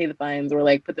they can't pay the fines, or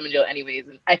like put them in jail anyways.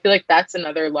 And I feel like that's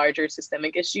another larger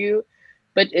systemic issue,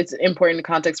 but it's important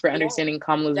context for understanding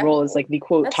Kamala's role as like the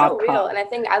quote that's top so real. cop. And I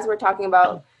think as we're talking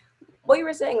about what you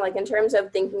were saying, like in terms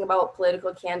of thinking about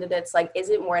political candidates, like is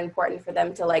it more important for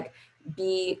them to like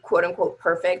be quote unquote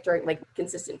perfect or like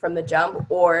consistent from the jump,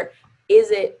 or is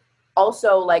it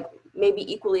also like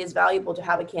maybe equally as valuable to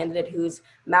have a candidate who's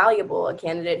malleable, a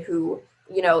candidate who,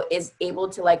 you know, is able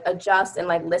to like adjust and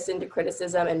like listen to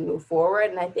criticism and move forward?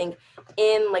 And I think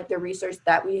in like the research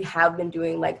that we have been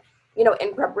doing, like, you know,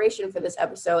 in preparation for this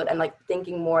episode and like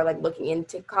thinking more, like looking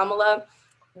into Kamala,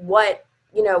 what,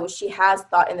 you know, she has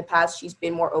thought in the past, she's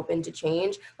been more open to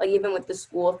change. Like even with the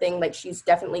school thing, like she's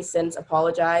definitely since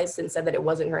apologized and said that it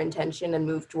wasn't her intention and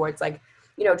moved towards like,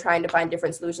 you know, trying to find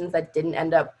different solutions that didn't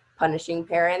end up punishing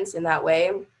parents in that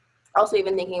way. Also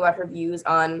even thinking about her views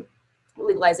on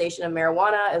legalization of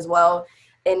marijuana as well.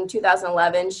 In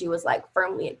 2011, she was like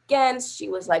firmly against. She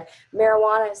was like,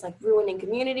 marijuana is like ruining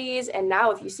communities. And now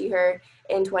if you see her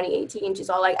in 2018, she's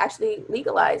all like, actually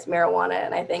legalize marijuana.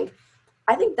 And I think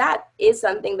that is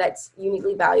something that's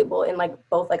uniquely valuable in like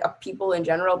both like a people in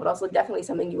general, but also definitely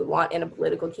something you would want in a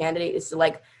political candidate, is to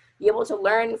like be able to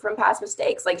learn from past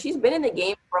mistakes. Like she's been in the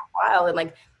game for a while, and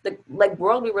like the like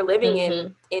world we were living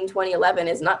in 2011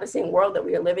 is not the same world that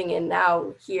we are living in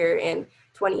now here in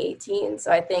 2018.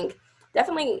 So I think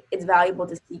definitely it's valuable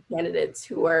to see candidates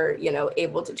who are, you know,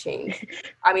 able to change.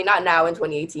 I mean, not now in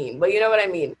 2018, but you know what I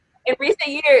mean? In recent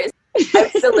years, I'm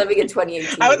still living in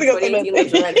 2018. 2018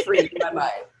 lives rent free in my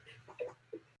mind.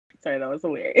 Sorry, that was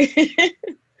hilarious.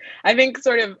 I think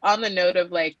sort of on the note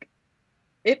of like,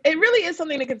 it really is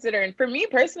something to consider. And for me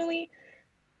personally,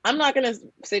 I'm not going to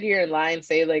sit here and lie and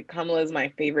say like Kamala is my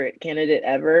favorite candidate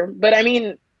ever. But I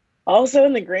mean, also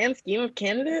in the grand scheme of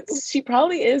candidates, she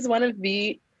probably is one of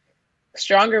the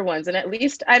stronger ones. And at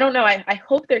least, I don't know, I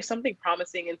hope there's something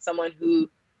promising in someone who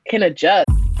can adjust.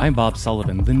 I'm Bob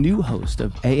Sullivan, the new host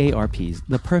of AARP's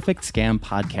The Perfect Scam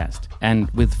podcast. And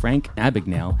with Frank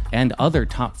Abagnale and other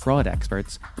top fraud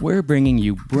experts, we're bringing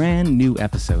you brand new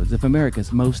episodes of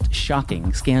America's most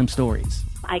shocking scam stories.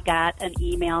 I got an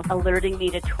email alerting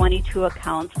me to 22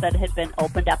 accounts that had been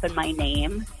opened up in my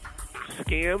name.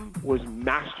 Scam was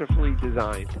masterfully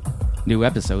designed. New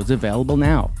episodes available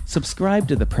now. Subscribe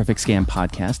to the Perfect Scam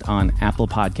podcast on Apple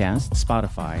Podcasts,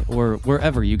 Spotify, or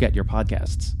wherever you get your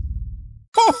podcasts.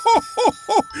 Ho, ho, ho,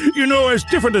 ho. You know, as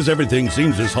different as everything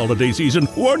seems this holiday season,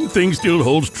 one thing still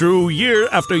holds true year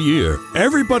after year.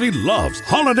 Everybody loves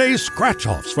holiday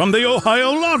scratch-offs from the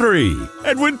Ohio Lottery.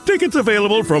 And with tickets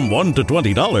available from $1 to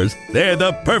 $20, they're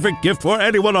the perfect gift for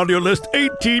anyone on your list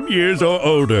 18 years or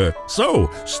older.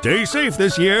 So, stay safe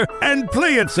this year and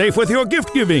play it safe with your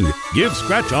gift giving. Give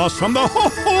scratch-offs from the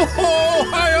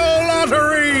Ohio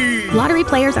Lottery! Lottery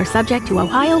players are subject to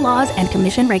Ohio laws and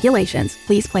commission regulations.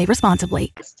 Please play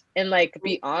responsibly. And like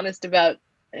be honest about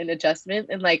an adjustment.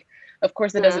 And like, of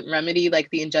course it doesn't remedy like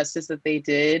the injustice that they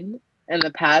did in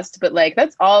the past, but like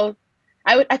that's all.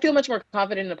 I feel much more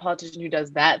confident in a politician who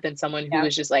does that than someone who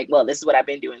is just like, well, this is what I've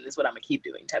been doing, this is what I'm gonna keep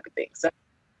doing type of thing. So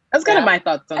that's kind of my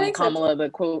thoughts on Kamala, the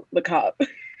quote, the cop.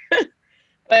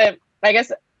 But I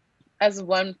guess as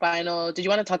one final, did you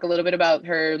want to talk a little bit about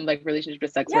her like relationship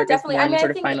with sex work? Definitely. One I mean, sort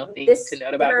I of think final thing to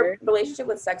note about her relationship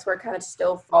with sex work kind of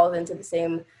still falls into the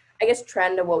same, I guess,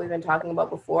 trend of what we've been talking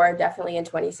about before. Definitely in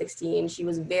 2016, she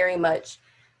was very much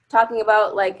talking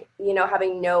about like, you know,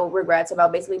 having no regrets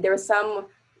about basically there was some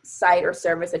site or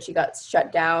service that she got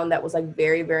shut down that was like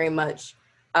very, very much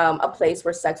a place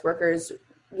where sex workers,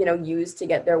 you know, used to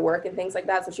get their work and things like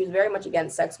that. So she was very much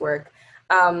against sex work.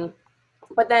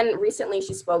 But then recently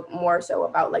she spoke more so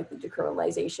about like the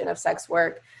decriminalization of sex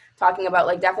work, talking about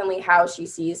like definitely how she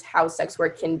sees how sex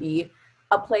work can be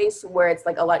a place where it's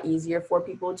like a lot easier for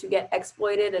people to get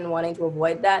exploited and wanting to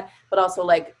avoid that. But also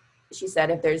like she said,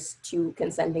 if there's two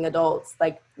consenting adults,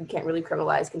 like you can't really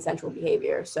criminalize consensual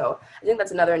behavior. So I think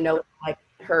that's another note, like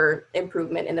her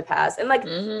improvement in the past. And like,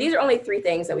 these are only 3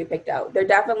 things that we picked out. There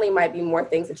definitely might be more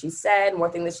things that she said,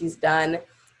 more things that she's done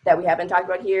that we haven't talked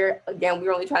about here. Again, we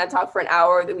were only trying to talk for an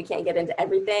hour, that we can't get into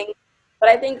everything. But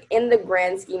I think in the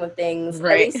grand scheme of things,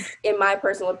 Right. at least in my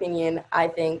personal opinion, I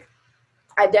think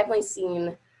I've definitely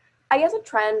seen, I guess, a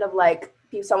trend of like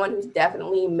someone who's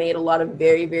definitely made a lot of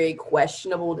very, very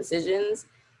questionable decisions.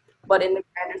 But in the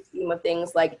grander scheme of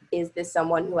things, like, is this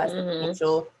someone who has the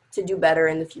potential to do better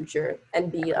in the future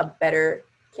and be a better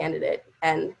candidate?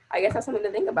 And I guess that's something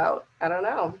to think about. I don't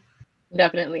know.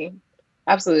 Definitely.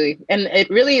 Absolutely. And it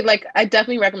really, like, I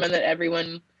definitely recommend that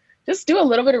everyone just do a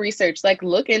little bit of research, like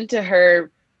look into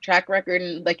her track record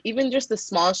and like even just the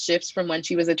small shifts from when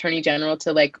she was attorney general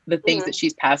to like the things that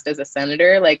she's passed as a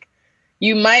senator. Like,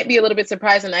 you might be a little bit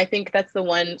surprised. And I think that's the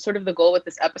one sort of the goal with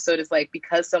this episode is like,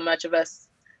 because so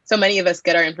many of us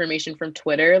get our information from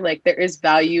Twitter, like there is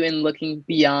value in looking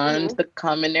beyond the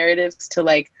common narratives to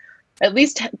like, at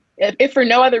least if for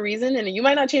no other reason, and you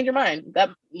might not change your mind,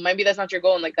 that's not your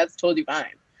goal, and like that's totally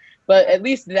fine. But at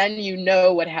least then you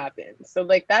know what happened. So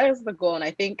like that is the goal. And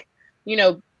I think, you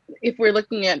know, if we're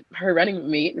looking at her running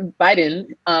mate,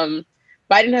 Biden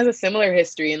has a similar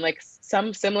history and like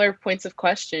some similar points of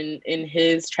question in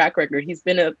his track record. He's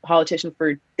been a politician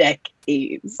for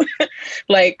decades.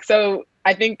 Like, so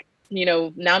I think, you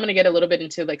know, now I'm going to get a little bit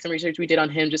into like some research we did on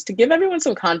him just to give everyone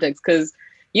some context, because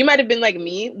you might have been like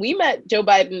me. We met Joe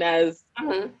Biden as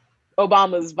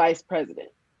Obama's vice president.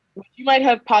 You might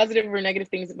have positive or negative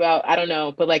things about, I don't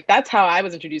know, but like that's how I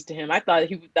was introduced to him. I thought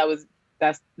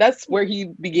that's where he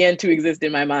began to exist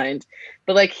in my mind.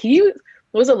 But like he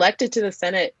was elected to the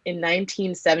Senate in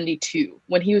 1972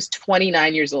 when he was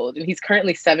 29 years old, and he's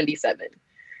currently 77.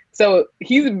 So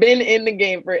he's been in the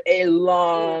game for a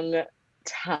long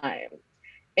time.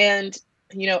 And,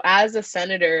 you know, as a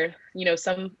senator, you know,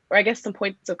 some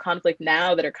points of conflict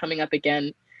now that are coming up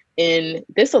again in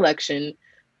this election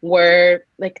were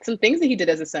like some things that he did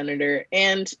as a senator.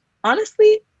 And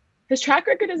honestly, his track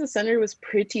record as a senator was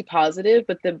pretty positive,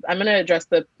 but I'm going to address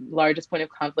the largest point of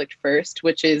conflict first,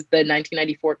 which is the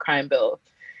 1994 crime bill.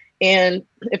 And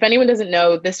if anyone doesn't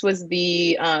know, this was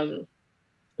the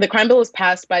crime bill was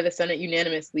passed by the Senate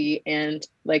unanimously, and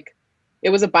like it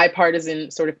was a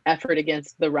bipartisan sort of effort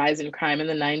against the rise in crime in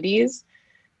the 90s.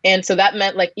 And so that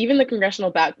meant like even the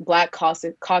Congressional Black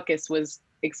Caucus was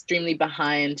extremely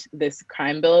behind this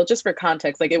crime bill. Just for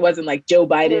context, like it wasn't like Joe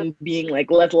Biden being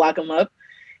like, let's lock him up.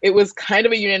 It was kind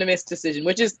of a unanimous decision,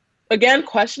 which is again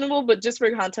questionable, but just for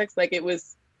context, like it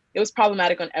was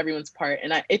problematic on everyone's part.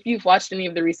 And if you've watched any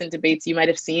of the recent debates, you might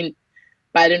have seen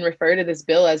Biden refer to this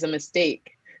bill as a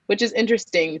mistake, which is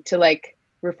interesting to like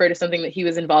refer to something that he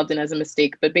was involved in as a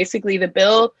mistake. But basically the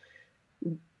bill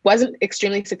wasn't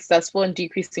extremely successful in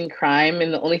decreasing crime.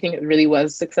 And the only thing it really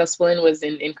was successful in was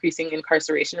in increasing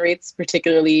incarceration rates,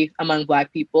 particularly among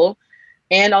Black people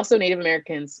and also Native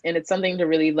Americans. And it's something to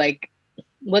really like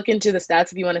look into the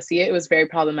stats if you want to see it. It was very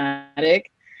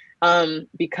problematic.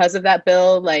 Because of that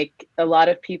bill, like a lot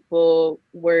of people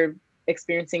were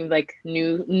experiencing like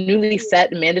newly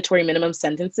set mandatory minimum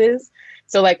sentences.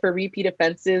 So like for repeat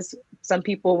offenses, some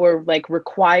people were like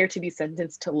required to be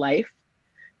sentenced to life.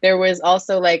 There was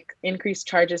also like increased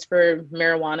charges for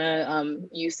marijuana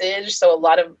usage. So a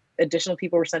lot of additional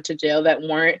people were sent to jail that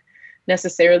weren't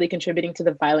necessarily contributing to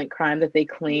the violent crime that they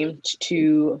claimed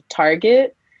to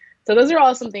target. So those are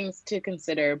all some things to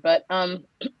consider. But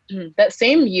that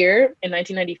same year in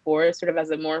 1994, sort of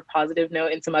as a more positive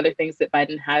note and some other things that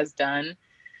Biden has done,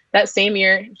 that same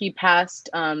year he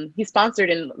sponsored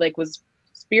and like was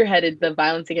spearheaded the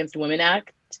Violence Against Women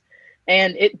Act.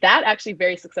 And that actually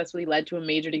very successfully led to a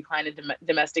major decline in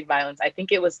domestic violence. I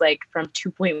think it was like from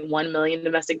 2.1 million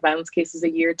domestic violence cases a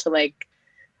year to like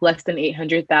less than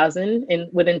 800,000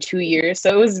 within 2 years. So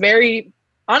it was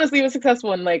honestly, it was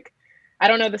successful. And like, I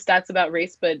don't know the stats about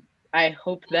race, but I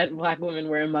hope that Black women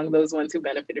were among those ones who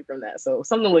benefited from that. So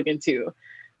something to look into.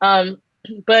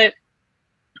 But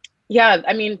yeah,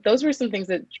 I mean, those were some things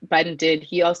that Biden did.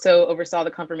 He also oversaw the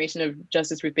confirmation of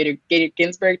Justice Ruth Bader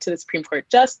Ginsburg to the Supreme Court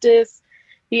Justice.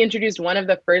 He introduced one of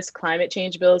the first climate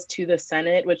change bills to the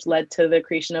Senate, which led to the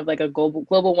creation of like a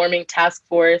global warming task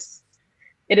force.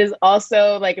 It is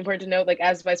also like important to note, like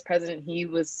as vice president, he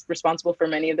was responsible for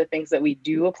many of the things that we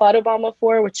do applaud Obama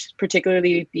for, which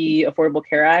particularly the Affordable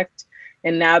Care Act.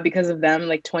 And now because of them,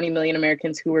 like 20 million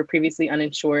Americans who were previously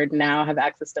uninsured now have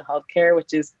access to healthcare,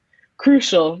 which is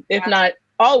crucial, if not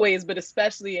always, but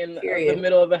especially in the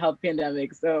middle of a health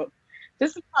pandemic. So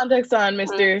just some context on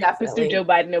Mr. Joe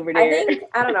Biden over there.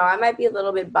 I don't know, I might be a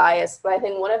little bit biased, but I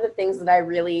think one of the things that I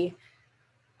really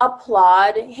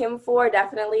applaud him for,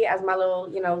 definitely as my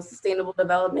little, you know, sustainable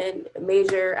development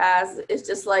major is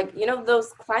just like, you know,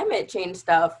 those climate change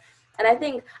stuff. And I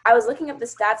think I was looking up the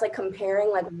stats, like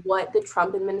comparing like what the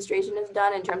Trump administration has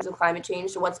done in terms of climate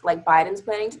change to what's like Biden's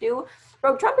planning to do.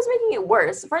 Bro, Trump is making it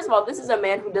worse. First of all, this is a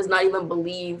man who does not even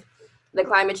believe that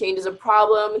climate change is a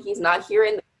problem. He's not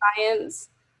hearing the science.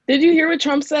 Did you hear what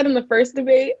Trump said in the first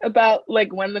debate about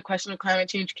like when the question of climate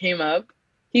change came up?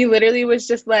 He literally was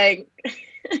just like,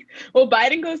 well,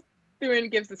 Biden goes through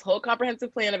and gives this whole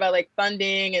comprehensive plan about like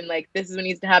funding and like this is what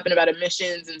needs to happen about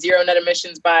emissions and zero net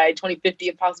emissions by 2050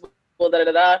 if possible, da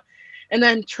da da. And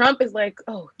then Trump is like,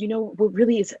 oh, you know, what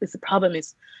really is the problem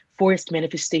is forest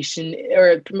manifestation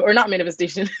or not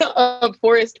manifestation of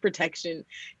forest protection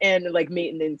and like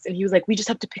maintenance. And he was like, we just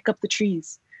have to pick up the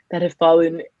trees that have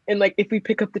fallen. And like, if we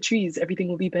pick up the trees, everything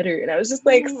will be better. And I was just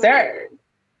like, sir,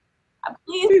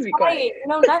 please be quiet.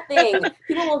 No, nothing.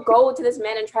 People will go to this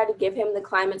man and try to give him the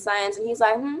climate science. And he's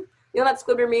like, you know that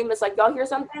Squidward meme? It's like, y'all hear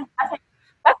something?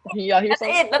 That's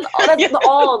it. That's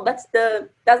all. That's the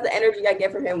energy I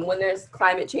get from him when there's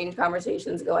climate change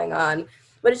conversations going on.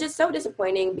 But it's just so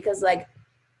disappointing because like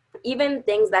even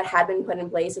things that had been put in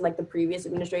place in like the previous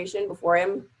administration before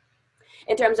him,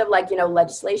 in terms of like, you know,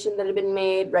 legislation that had been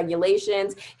made,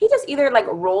 regulations, he just either like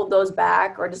rolled those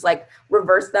back or just like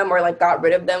reversed them or like got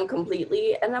rid of them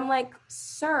completely. And I'm like,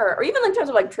 sir, or even in terms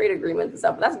of like trade agreements and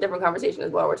stuff, that's a different conversation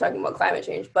as well. We're talking about climate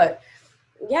change, but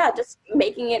yeah, just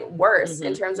making it worse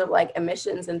in terms of like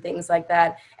emissions and things like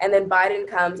that. And then Biden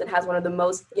comes and has one of the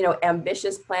most, you know,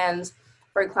 ambitious plans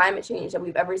for climate change that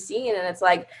we've ever seen. And it's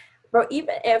like, bro,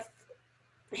 even if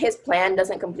his plan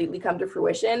doesn't completely come to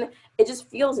fruition, it just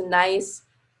feels nice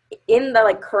in the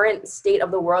like current state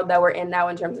of the world that we're in now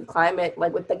in terms of climate,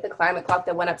 like with like the climate clock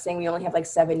that went up saying we only have like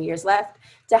 7 years left,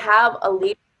 to have a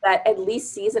leader that at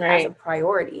least sees it as a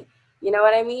priority. You know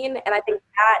what I mean? And I think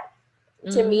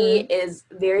that to me is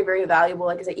very, very valuable.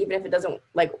 Like I said, even if it doesn't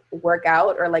like work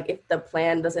out or like if the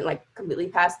plan doesn't like completely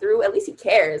pass through, at least he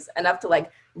cares enough to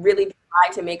like really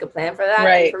try to make a plan for that.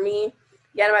 And for me,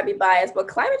 yeah, I might be biased, but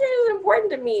climate change is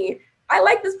important to me. I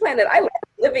like this planet. I like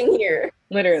living here.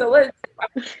 Literally. So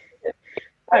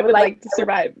I would like to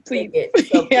survive. Please.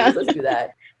 So please, let's do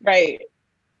that. Right.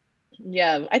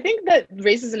 Yeah. I think that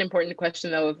raises an important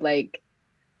question though of like,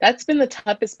 that's been the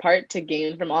toughest part to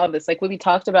gain from all of this. Like what we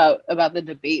talked about the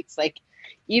debates, like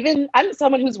even I'm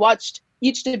someone who's watched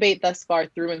each debate thus far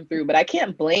through and through, but I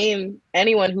can't blame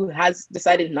anyone who has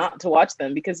decided not to watch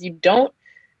them because you don't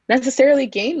necessarily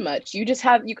gain much. You just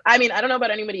have, I mean, I don't know about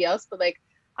anybody else, but like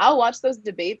I'll watch those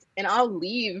debates and I'll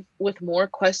leave with more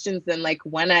questions than like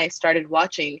when I started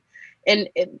watching. And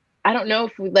I don't know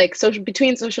if we, like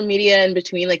between social media and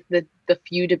between like the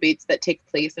few debates that take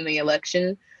place in the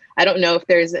election, I don't know if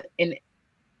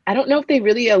I don't know if they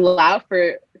really allow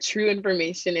for true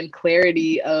information and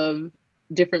clarity of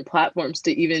different platforms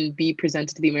to even be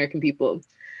presented to the American people.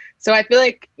 So I feel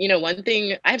like, you know, one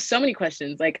thing, I have so many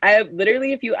questions. Like I have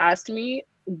literally, if you asked me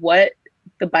what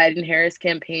the Biden-Harris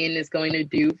campaign is going to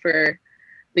do for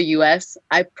the US,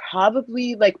 I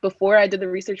probably, like before I did the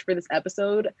research for this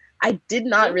episode, I did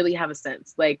not really have a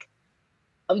sense. Like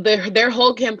their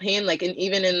whole campaign, like, and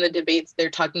even in the debates, they're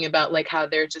talking about like how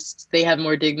they have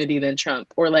more dignity than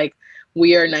Trump, or like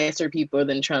we are nicer people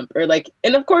than Trump, or like,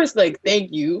 and of course, like,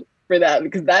 thank you for that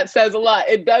because that says a lot.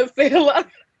 It does say a lot.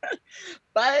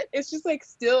 But it's just like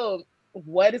still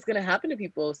what is going to happen to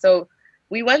people. So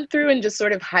we went through and just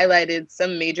sort of highlighted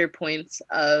some major points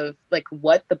of like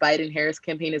what the Biden-Harris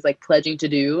campaign is like pledging to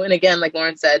do. And again, like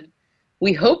Lauren said,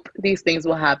 we hope these things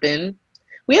will happen.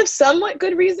 We have somewhat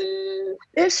good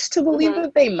reason-ish to believe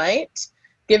that they might,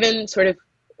 given sort of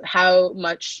how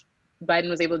much Biden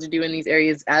was able to do in these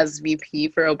areas as VP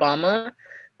for Obama.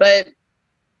 But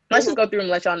let's just go through and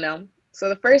let y'all know. So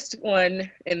the first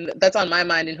one, and that's on my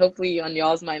mind and hopefully on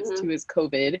y'all's minds too, is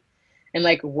COVID. And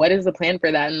like, what is the plan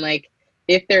for that? And like,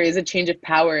 if there is a change of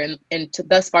power and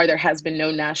thus far there has been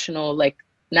no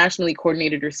nationally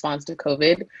coordinated response to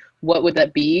COVID, what would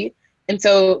that be? And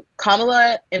so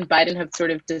Kamala and Biden have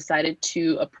sort of decided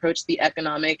to approach the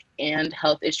economic and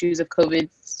health issues of COVID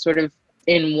sort of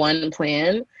in one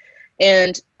plan.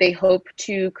 And they hope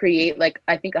to create like,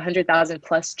 I think 100,000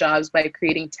 plus jobs by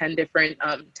creating 10 different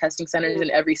testing centers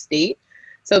in every state.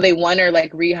 So they are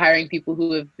like rehiring people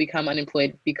who have become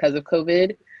unemployed because of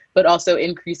COVID, but also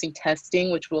increasing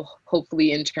testing, which will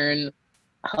hopefully in turn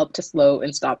help to slow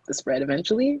and stop the spread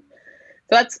eventually.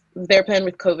 So that's their plan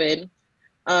with COVID.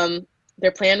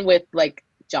 Their plan with like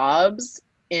jobs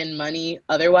and money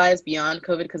otherwise beyond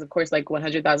COVID, because of course, like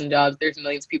 100,000 jobs, there's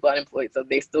millions of people unemployed, so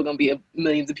they still gonna be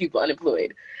millions of people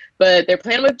unemployed. But their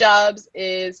plan with jobs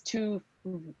is to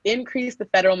increase the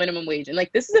federal minimum wage. And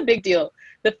like, this is a big deal.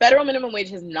 The federal minimum wage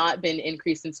has not been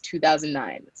increased since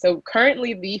 2009. So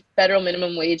currently the federal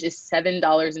minimum wage is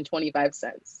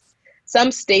 $7.25.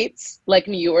 Some states like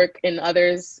New York and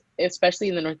others, especially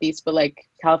in the Northeast, but like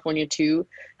California too,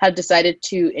 have decided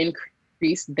to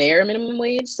increase their minimum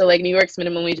wage. So like New York's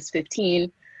minimum wage is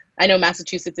 15. I know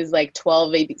Massachusetts is like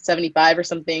 12.75 or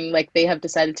something. Like, they have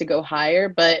decided to go higher,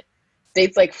 but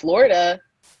states like Florida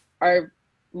are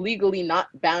legally not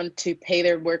bound to pay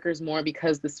their workers more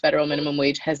because this federal minimum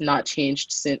wage has not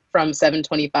changed from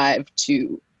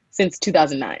 $7.25 since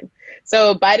 2009.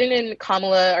 So Biden and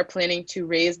Kamala are planning to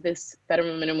raise this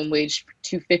federal minimum wage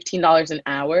to $15 an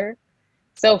hour.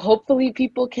 So hopefully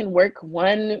people can work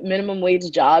one minimum wage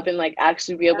job and like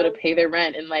actually be able to pay their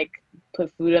rent and like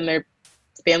put food on their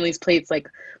families' plates. Like,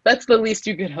 that's the least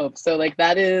you could hope. So like,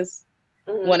 that is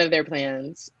one of their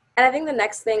plans. And I think the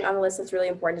next thing on the list that's really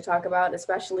important to talk about,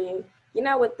 especially, you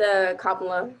know, with the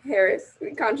Kamala Harris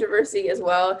controversy as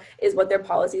well, is what their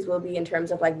policies will be in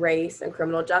terms of like race and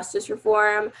criminal justice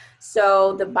reform.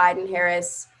 So the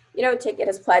Biden-Harris, you know, ticket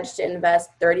has pledged to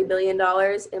invest $30 billion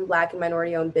in Black and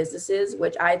minority-owned businesses,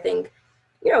 which I think,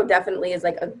 you know, definitely is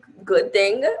like a good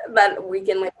thing that we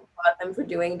can like applaud them for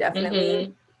doing,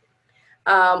 definitely.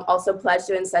 Also pledged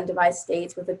to incentivize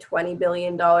states with a $20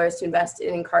 billion to invest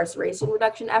in incarceration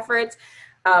reduction efforts,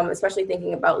 especially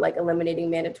thinking about like eliminating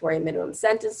mandatory minimum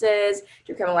sentences,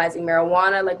 decriminalizing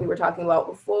marijuana, like we were talking about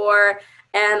before.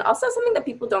 And also something that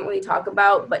people don't really talk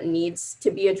about but needs to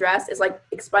be addressed is like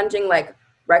expunging like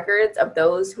records of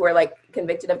those who are like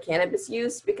convicted of cannabis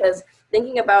use, because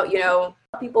thinking about, you know,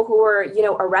 people who were, you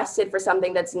know, arrested for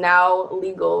something that's now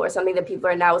legal or something that people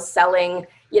are now selling,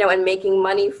 you know, and making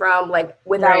money from, like,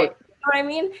 without, you know what I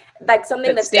mean? Like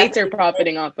something that states are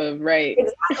profiting off of, right?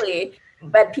 Exactly.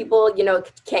 But people, you know,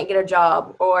 can't get a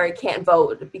job or can't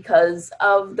vote because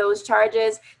of those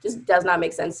charges. Just does not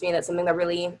make sense to me. That's something that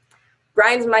really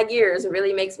grinds my gears. It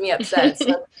really makes me upset.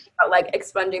 So, like,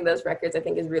 expunging those records, I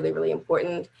think, is really, really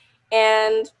important.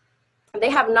 And they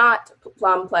have not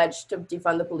pledged to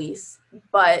defund the police,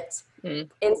 but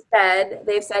instead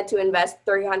they've said to invest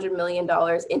 $300 million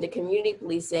into community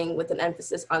policing with an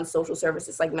emphasis on social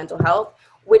services like mental health,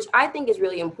 which I think is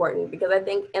really important, because I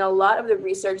think in a lot of the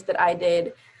research that I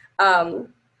did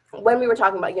when we were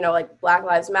talking about, you know, like Black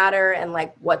Lives Matter and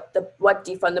like what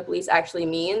defund the police actually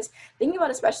means, thinking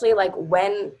about especially like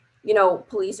when, you know,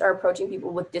 police are approaching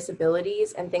people with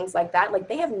disabilities and things like that, like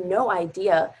they have no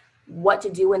idea what to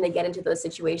do when they get into those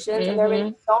situations. And there have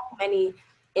been so many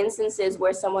instances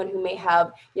where someone who may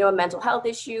have, you know, a mental health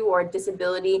issue or a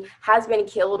disability has been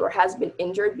killed or has been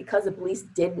injured because the police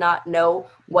did not know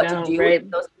what to do in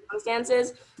those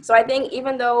circumstances. So I think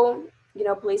even though, you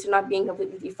know, police are not being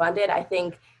completely defunded, I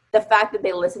think the fact that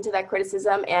they listen to that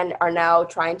criticism and are now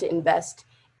trying to invest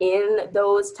in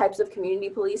those types of community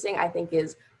policing, I think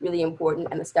is really important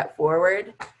and a step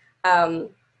forward.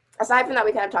 Aside from that,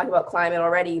 we kind of talked about climate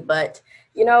already, but,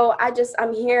 you know,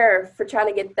 I'm here for trying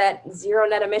to get that zero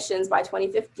net emissions by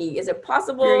 2050. Is it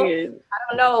possible? Period. I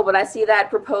don't know, but I see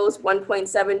that proposed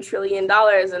 $1.7 trillion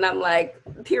and I'm like,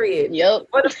 period. Yep.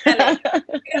 For the planet.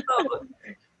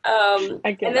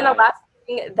 And then the last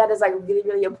thing that is like really,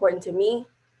 really important to me,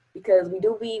 because we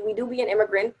do be an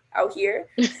immigrant out here.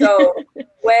 So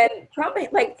when Trump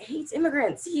like hates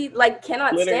immigrants, he like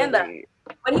cannot stand them.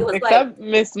 When he was except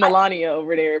Miss Melania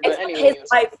over there, but anyway, his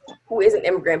wife, who is an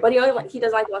immigrant, but he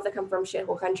doesn't like the ones that come from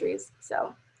shithole countries.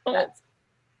 So that's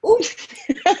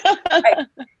right.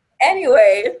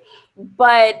 Anyway,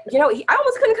 but you know, I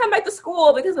almost couldn't come back to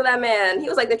school because of that man. He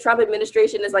was like, the Trump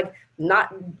administration is like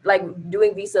not like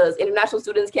doing visas. International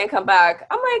students can't come back.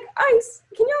 I'm like, ICE,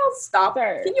 can y'all stop?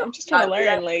 Sir, can you? I'm just trying to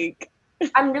learn. Like,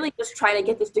 I'm really just trying to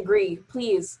get this degree,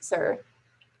 please, sir.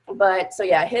 But so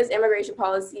yeah, his immigration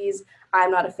policies I'm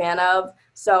not a fan of.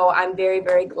 So I'm very,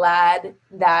 very glad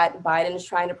that Biden is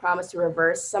trying to promise to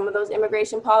reverse some of those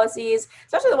immigration policies,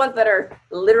 especially the ones that are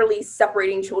literally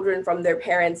separating children from their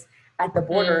parents at the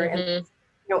border and,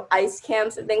 you know, ICE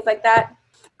camps and things like that.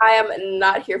 I am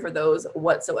not here for those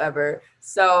whatsoever.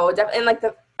 So definitely, like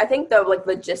I think the like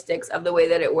logistics of the way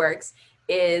that it works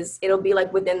is it'll be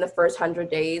like within the first 100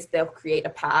 days, they'll create a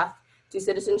path to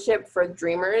citizenship for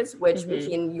Dreamers, which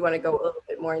you want to go a little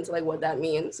bit more into like what that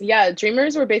means? Yeah,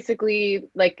 Dreamers were basically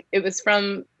like, it was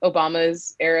from Obama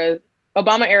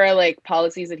era like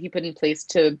policies that he put in place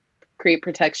to create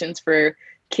protections for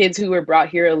kids who were brought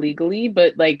here illegally,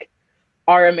 but like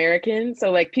are American.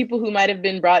 So like people who might have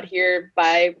been brought here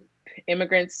by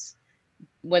immigrants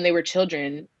when they were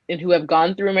children and who have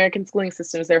gone through American schooling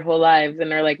systems their whole lives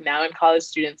and are like now in college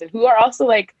students and who are also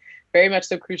like very much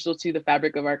so crucial to the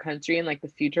fabric of our country and like the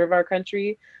future of our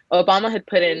country, Obama had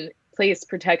put in place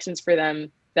protections for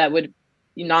them that would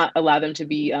not allow them to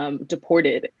be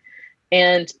deported.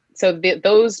 And so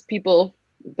those people,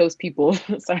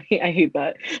 sorry, I hate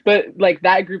that, but like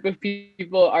that group of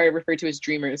people are referred to as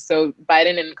dreamers. So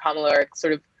Biden and Kamala are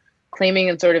sort of claiming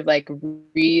and sort of like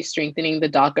re-strengthening the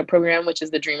DACA program, which is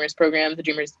the Dreamers program, the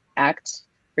Dreamers Act,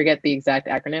 forget the exact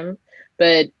acronym,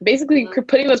 but basically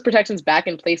putting those protections back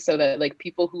in place so that like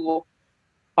people who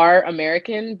are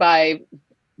American by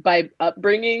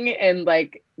upbringing and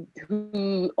like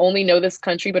who only know this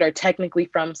country but are technically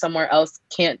from somewhere else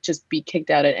can't just be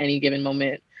kicked out at any given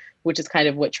moment, which is kind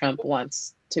of what Trump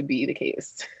wants to be the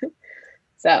case.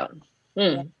 So,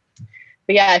 but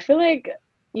yeah, I feel like,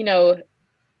 you know,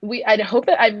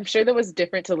 I'm sure that was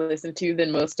different to listen to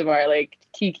than most of our like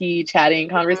kiki chatting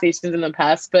conversations in the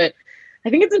past, but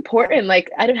I think it's important. Like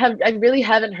I really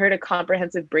haven't heard a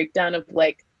comprehensive breakdown of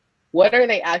like, what are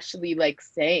they actually like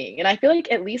saying? And I feel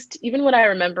like at least even what I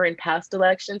remember in past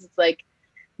elections, it's like,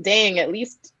 dang, at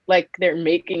least like they're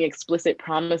making explicit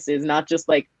promises, not just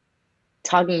like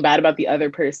talking bad about the other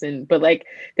person. But like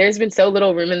there's been so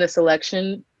little room in this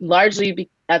election, largely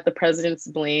at the president's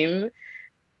blame,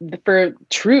 for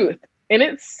truth. And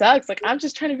it sucks. Like I'm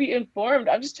just trying to be informed.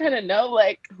 I'm just trying to know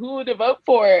like who to vote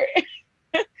for.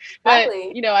 But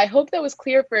Exactly. you know, I hope that was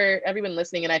clear for everyone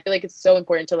listening. And I feel like it's so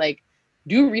important to like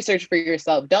do research for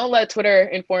yourself. Don't let Twitter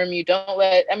inform you.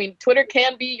 Twitter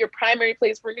can be your primary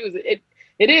place for news.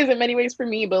 It is in many ways for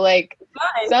me, but like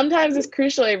sometimes it's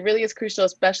crucial. It really is crucial,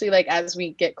 especially like as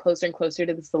we get closer and closer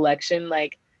to this election,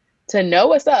 like to know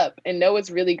what's up and know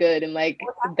what's really good and like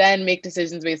then make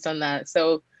decisions based on that.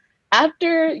 So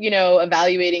after, you know,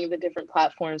 evaluating the different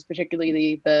platforms,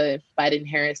 particularly the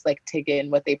Biden-Harris like ticket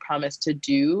and what they promised to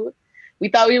do, we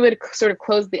thought we would sort of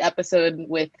close the episode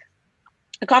with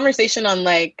a conversation on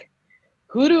like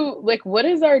what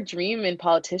is our dream in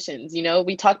politicians? You know,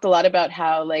 we talked a lot about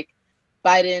how like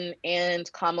Biden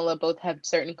and Kamala both have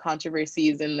certain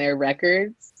controversies in their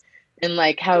records and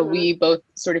like how we both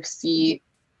sort of see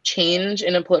change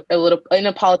in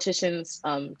a politician's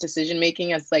decision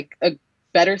making as like a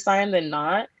better sign than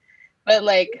not. But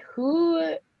like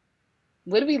who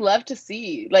would we love to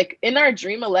see like in our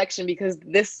dream election, because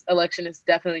this election is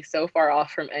definitely so far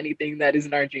off from anything that is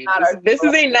in our dream. This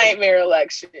is a nightmare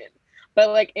election. But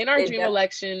like in our dream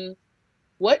election,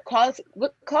 what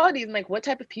qualities and like what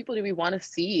type of people do we want to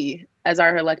see as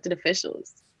our elected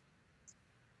officials?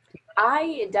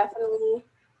 I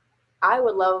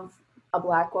would love a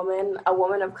Black woman, a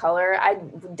woman of color. I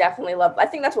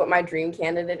think that's what my dream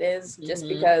candidate is, just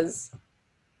because,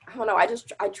 I don't know,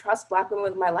 I trust Black women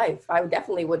with my life. I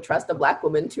definitely would trust a Black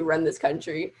woman to run this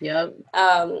country. Yep.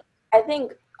 I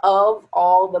think of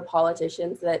all the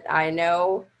politicians that I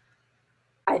know,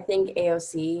 I think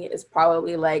AOC is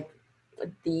probably like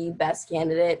the best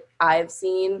candidate I've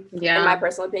seen, in my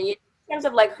personal opinion, in terms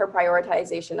of like her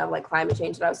prioritization of like climate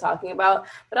change that I was talking about,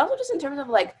 but also just in terms of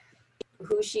like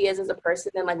who she is as a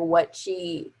person and like what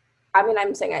she,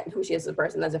 I'm saying who she is as a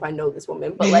person as if I know this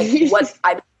woman, but like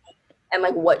and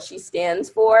like what she stands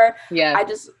for. Yeah. I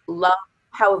just love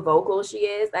how vocal she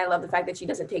is. And I love the fact that she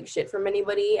doesn't take shit from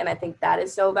anybody. And I think that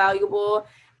is so valuable.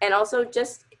 And also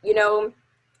just, you know,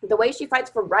 the way she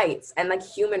fights for rights and like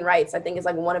human rights, I think is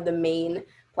like one of the main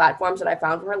platforms that I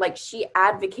found for her. Like she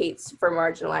advocates for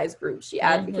marginalized groups. She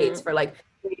advocates for like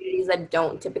communities that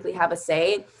don't typically have a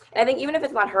say. And I think even if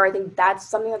it's not her, I think that's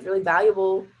something that's really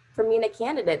valuable for me in a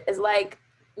candidate is like,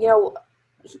 you know,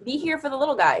 be here for the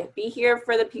little guy, be here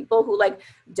for the people who like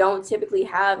don't typically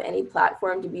have any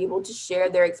platform to be able to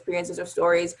share their experiences or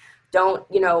stories,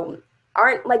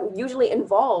 aren't like usually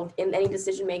involved in any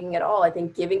decision making at all. I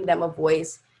think giving them a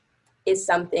voice is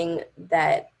something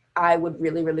that I would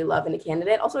really, really love in a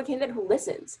candidate. Also a candidate who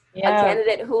listens, a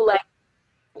candidate who like,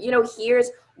 you know, hears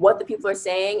what the people are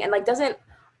saying and like doesn't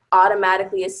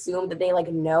automatically assume that they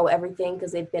like know everything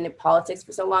because they've been in politics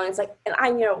for so long. It's like, and I,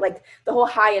 you know, like the whole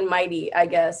high and mighty, I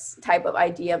guess, type of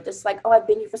idea of just like, oh, I've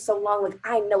been here for so long, like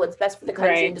I know what's best for the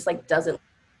country, and just like doesn't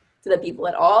to the people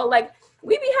at all. Like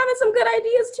we be having some good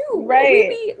ideas too,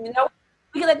 right?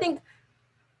 Because I think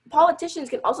politicians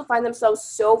can also find themselves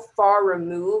so far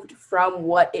removed from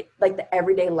what it like the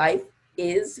everyday life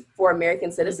is for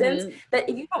American citizens that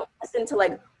if you don't listen to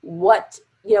like what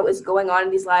you know is going on in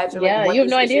these lives, or like what you have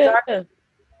no idea.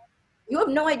 You have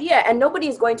no idea, and nobody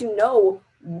is going to know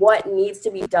what needs to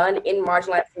be done in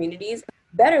marginalized communities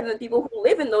better than the people who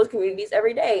live in those communities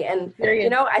every day. And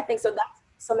you know, I think so. That's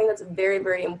something that's very,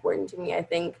 very important to me. I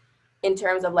think in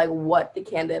terms of like what the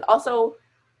candidate, also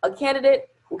a candidate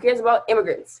who cares about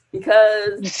immigrants,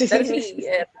 because that's me.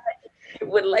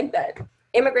 would like that.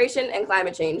 Immigration and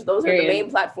climate change. Those are the main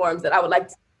platforms that I would like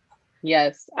to.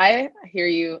 Yes, I hear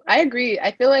you. I agree.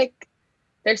 I feel like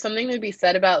there's something to be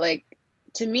said about, like,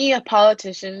 to me, a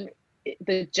politician,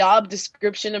 the job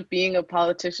description of being a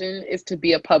politician is to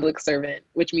be a public servant,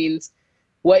 which means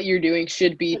what you're doing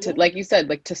should be to, like you said,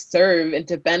 like to serve and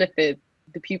to benefit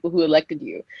the people who elected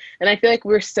you. And I feel like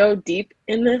we're so deep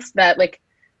in this that, like,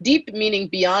 deep meaning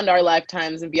beyond our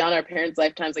lifetimes and beyond our parents'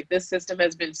 lifetimes, like this system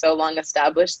has been so long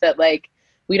established that, like,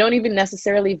 we don't even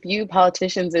necessarily view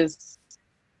politicians as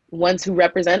ones who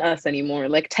represent us anymore.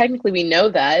 Like, technically we know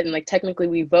that, and like technically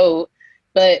we vote,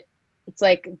 but it's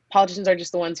like politicians are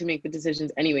just the ones who make the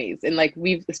decisions anyways. And like,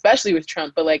 we've, especially with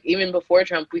Trump, but like even before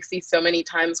Trump, we see so many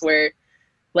times where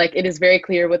like it is very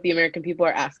clear what the American people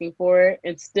are asking for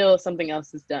and still something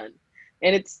else is done.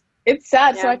 And it's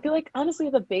sad. Yeah. So I feel like, honestly,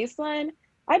 the baseline,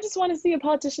 I just want to see a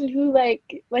politician who,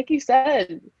 like you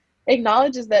said,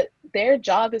 acknowledges that their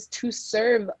job is to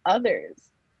serve others.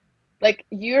 Like,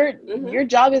 your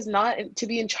job is not to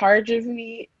be in charge of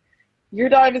me. Your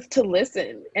job is to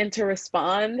listen and to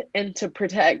respond and to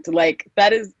protect. Like,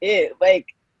 that is it. Like,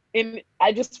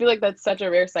 I just feel like that's such a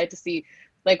rare sight to see.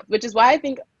 Like, which is why I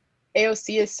think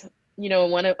AOC is, you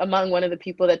know, among one of the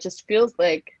people that just feels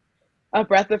like a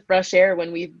breath of fresh air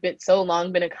when we've been so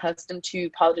long been accustomed to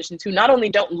politicians who not only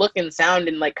don't look and sound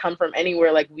and like come from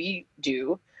anywhere like we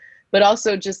do, but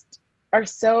also just are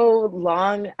so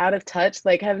long out of touch,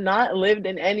 like have not lived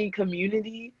in any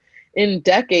community in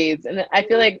decades. And I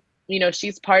feel like, you know,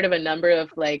 she's part of a number of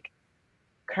like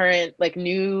current, like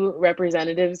new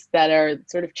representatives that are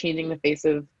sort of changing the face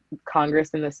of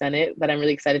Congress and the Senate that I'm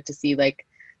really excited to see. Like,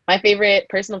 my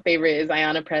personal favorite is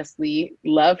Ayanna Pressley.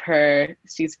 Love her.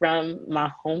 She's from my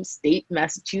home state,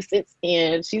 Massachusetts,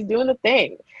 and she's doing the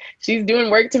thing. She's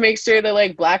doing work to make sure that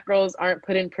like Black girls aren't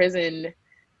put in prison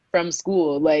from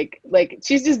school. Like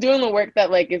she's just doing the work that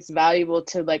like is valuable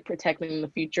to like protecting the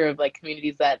future of like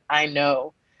communities that I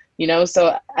know, you know?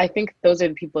 So I think those are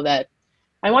the people that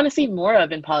I want to see more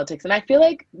of in politics. And I feel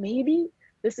like maybe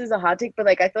this is a hot take, but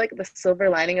like I feel like the silver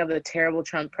lining of the terrible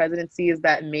Trump presidency is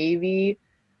that maybe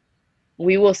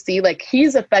we will see, like,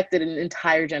 he's affected an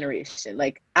entire generation.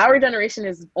 Like, our generation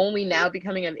is only now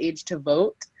becoming of age to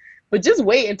vote, but just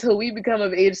wait until we become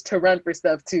of age to run for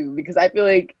stuff too, because I feel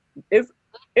like it's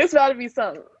about to be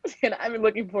something, and I've been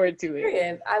looking forward to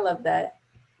it. I love that.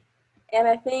 And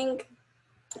I think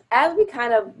as we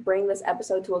kind of bring this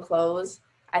episode to a close,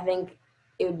 I think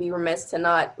it would be remiss to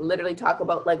not literally talk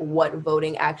about like what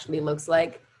voting actually looks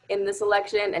like in this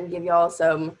election and give y'all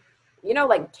some, you know,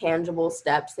 like tangible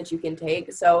steps that you can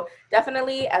take. So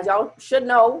definitely, as y'all should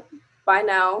know by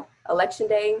now, Election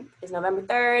Day is November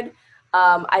 3rd.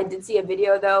 I did see a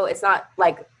video though. It's not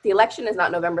like the election is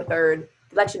not November 3rd.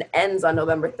 The election ends on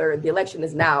November 3rd. The election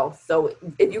is now. So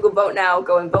if you can vote now,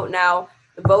 go and vote now.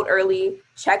 Vote early.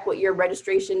 Check what your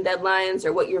registration deadlines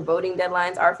or what your voting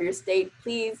deadlines are for your state.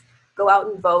 Please go out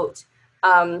and vote.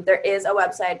 There is a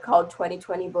website called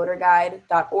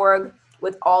 2020voterguide.org.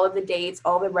 with all of the dates,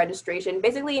 all the registration,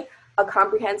 basically a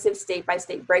comprehensive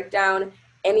state-by-state breakdown.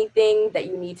 Anything that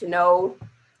you need to know,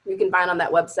 you can find on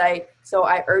that website. So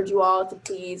I urge you all to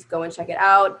please go and check it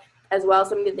out. As well,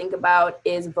 something to think about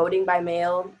is voting by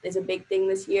mail is a big thing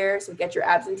this year. So get your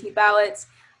absentee ballots.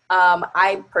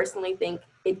 I personally think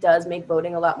it does make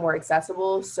voting a lot more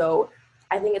accessible. So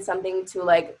I think it's something to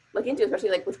like look into, especially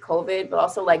like with COVID, but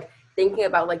also like thinking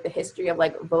about like the history of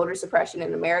like voter suppression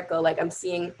in America. Like I'm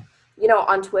seeing, you know,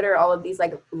 on Twitter, all of these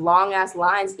like long ass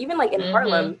lines, even like in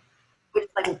Harlem, which is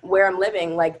like where I'm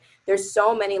living, like there's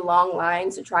so many long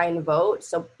lines to try and vote.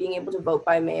 So being able to vote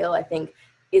by mail, I think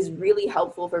is really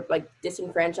helpful for like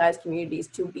disenfranchised communities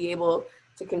to be able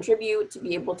to contribute, to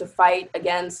be able to fight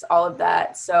against all of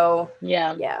that. So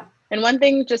yeah. And one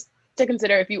thing just to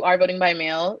consider, if you are voting by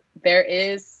mail,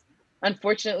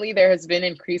 unfortunately, there has been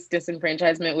increased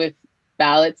disenfranchisement with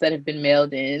ballots that have been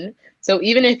mailed in. So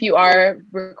even if you are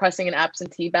requesting an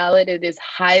absentee ballot, it is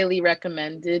highly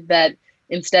recommended that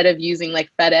instead of using like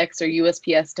FedEx or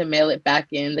USPS to mail it back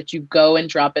in, that you go and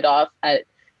drop it off at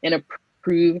an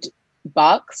approved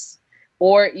box,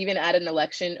 or even at an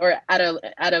election or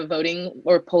at a voting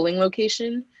or polling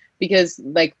location, because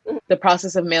like the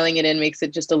process of mailing it in makes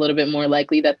it just a little bit more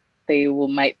likely that they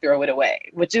might throw it away,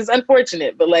 which is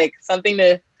unfortunate, but like something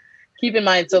to keep in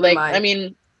mind. So like, I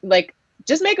mean, like,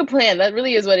 just make a plan. That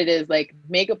really is what it is. Like,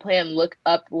 make a plan, look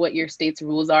up what your state's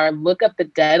rules are, look up the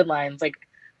deadlines, like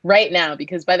right now,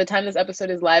 because by the time this episode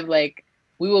is live, like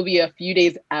we will be a few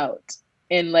days out,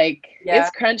 and like it's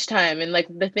crunch time. And like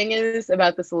the thing is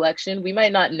about this election, we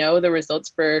might not know the results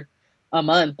for a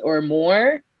month or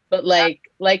more, But like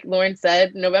Lauren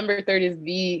said, November 3rd is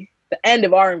the end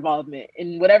of our involvement,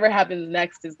 and whatever happens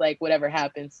next is like whatever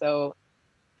happens. So,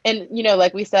 and you know,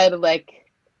 like we said, like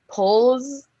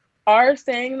polls are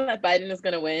saying that Biden is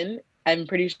going to win. I'm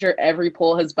pretty sure every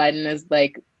poll has Biden as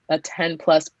like a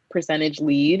 10+%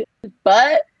 lead.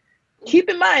 But keep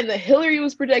in mind that Hillary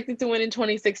was projected to win in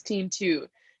 2016 too.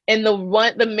 And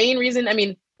the main reason, I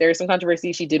mean, there's some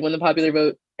controversy. She did win the popular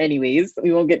vote anyways.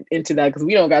 We won't get into that because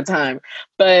we don't got time.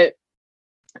 But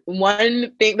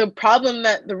one thing,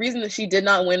 the reason that she did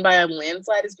not win by a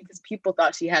landslide is because people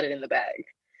thought she had it in the bag.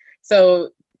 So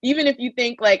even if you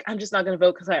think like, I'm just not going to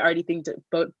vote because I already think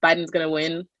Biden's going to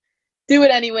win, do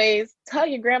it anyways. Tell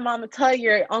your grandmama, tell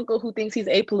your uncle who thinks he's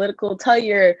apolitical, tell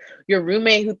your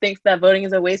roommate who thinks that voting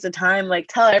is a waste of time. Like,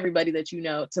 tell everybody that you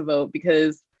know to vote,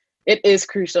 because it is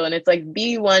crucial. And it's like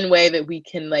the one way that we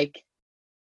can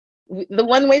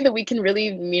really,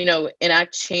 you know,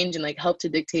 enact change and like help to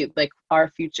dictate like our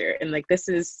future. And like, this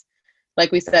is,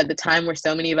 like we said, the time where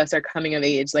so many of us are coming of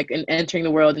age, like, and entering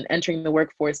the world and entering the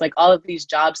workforce. Like, all of these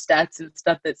job stats and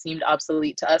stuff that seemed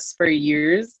obsolete to us for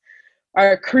years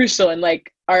are crucial and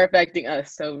like are affecting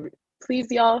us. So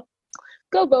please, y'all,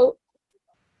 go vote.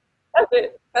 That's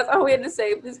it. That's all we had to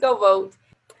say. Please go vote.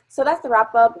 So that's the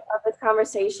wrap up of this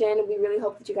conversation. We really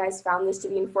hope that you guys found this to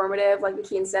be informative. Like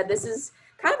Makeen said, this is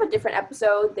kind of a different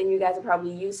episode than you guys are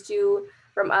probably used to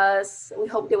from us. We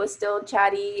hoped it was still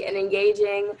chatty and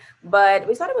engaging, but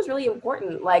we thought it was really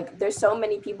important. Like, there's so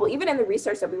many people, even in the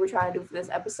research that we were trying to do for this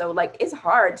episode, like, it's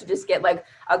hard to just get like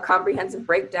a comprehensive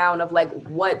breakdown of like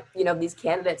what, you know, these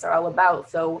candidates are all about.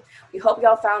 So we hope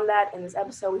y'all found that in this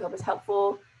episode. We hope it's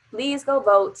helpful. Please go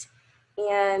vote.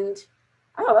 And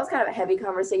I don't know, that was kind of a heavy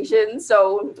conversation.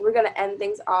 So we're going to end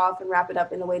things off and wrap it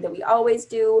up in the way that we always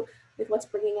do, with what's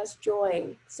bringing us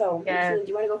joy. So, yeah. Makeen, do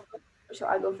you want to go first, or shall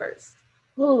I go first?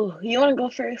 Oh, you want to go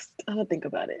first? I'm gonna think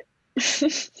about it.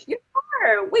 You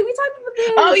are. Wait, we talked about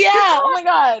this. Oh yeah. Oh my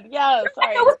God. Yeah.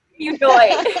 Sorry. You joy.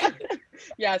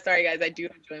 Yeah. Sorry, guys. I do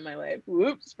enjoy my life.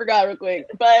 Whoops. Forgot real quick.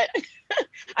 But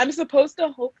I'm supposed to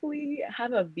hopefully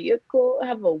have a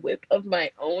whip of my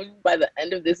own by the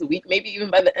end of this week, maybe even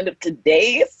by the end of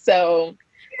today. So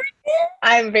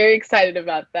I'm very excited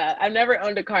about that. I've never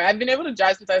owned a car. I've been able to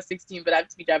drive since I was 16, but I have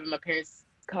to be driving my parents'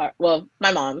 car. Well,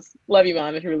 my mom's. Love you,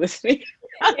 Mom, if you're listening.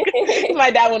 My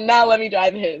dad will not let me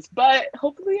drive his, but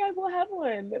hopefully I will have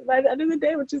one by the end of the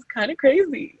day, which is kind of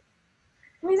crazy.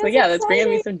 So yeah, that's bringing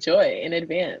me some joy in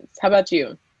advance. How about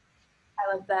you?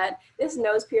 I love that. This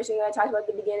nose piercing that I talked about at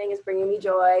the beginning is bringing me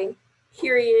joy.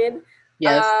 Period.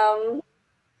 Yes.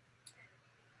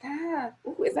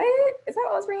 Is that it? Is that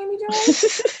what's bringing me joy?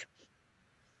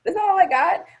 Is that all I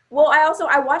got? Well,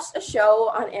 I watched a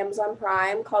show on Amazon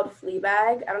Prime called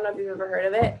Fleabag. I don't know if you've ever heard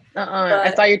of it.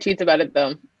 I saw your tweets about it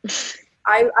though.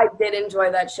 I did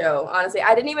enjoy that show. Honestly,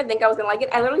 I didn't even think I was gonna like it.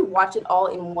 I literally watched it all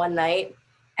in one night,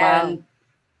 and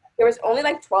there was only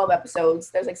like 12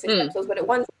 episodes. There's like 6 episodes, but it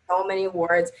won so many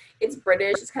awards. It's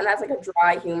British. It kind of has like a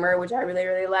dry humor, which I really,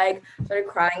 really like. Started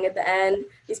crying at the end.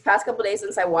 These past couple days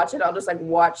since I watched it, I'll just like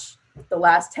watch the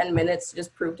last 10 minutes to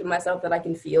just prove to myself that I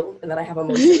can feel and that I have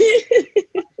emotions.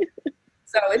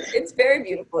 So it's very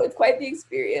beautiful. It's quite the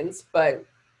experience, but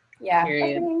yeah, that's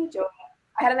bringing me joy.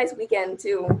 I had a nice weekend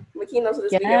too. Makeen knows what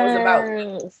this weekend was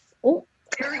about. Oh,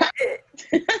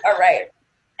 all right.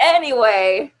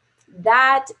 Anyway,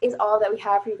 that is all that we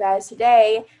have for you guys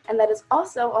today, and that is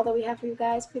also all that we have for you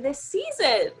guys for this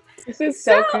season. This is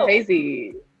so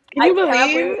crazy. Can you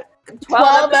believe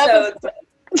 12 episodes?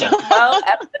 12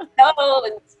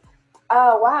 episodes.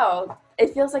 Oh wow.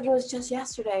 It feels like it was just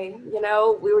yesterday. You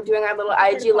know, we were doing our little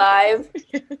IG live.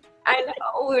 I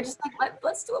know, we were just like,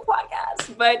 let's do a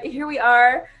podcast. But here we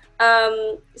are.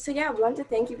 So yeah, we want to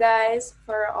thank you guys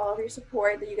for all of your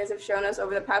support that you guys have shown us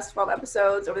over the past 12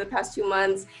 episodes, over the past 2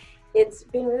 months. It's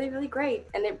been really, really great.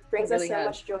 And it brings us so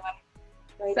much joy.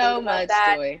 So much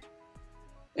joy.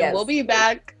 Yes. And we'll be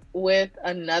back with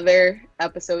another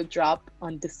episode drop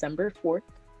on December 4th.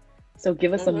 So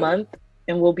give us a month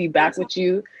and we'll be back with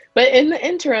you. But in the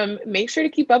interim, make sure to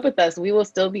keep up with us. We will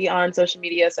still be on social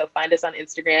media. So find us on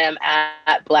Instagram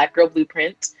at Black Girl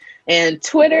Blueprint and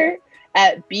Twitter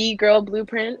at B Girl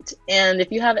Blueprint. And if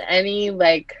you have any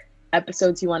like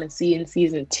episodes you want to see in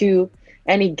season 2,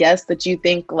 any guests that you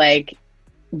think like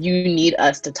you need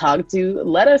us to talk to,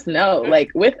 let us know like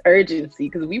with urgency,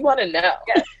 because we want to know.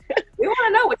 Yes. We want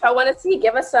to know what y'all want to see.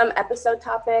 Give us some episode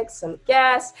topics, some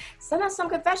guests, send us some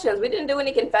confessions. We didn't do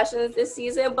any confessions this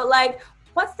season, but like,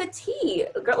 what's the tea?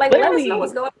 Like, let us know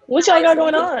what's going on. What y'all got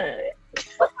going on?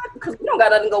 Because we don't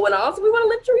got nothing going on, so we want to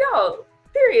lecture y'all.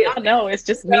 Period. I know, it's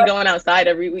just me going outside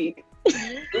every week.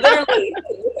 Literally,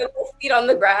 with our feet on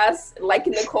the grass, like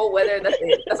in the cold weather. That's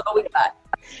it. That's all we got.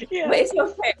 Yeah. But it's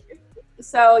okay.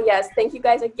 So yes, thank you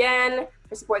guys again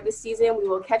for support this season. We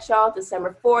will catch y'all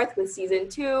December 4th with season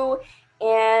 2.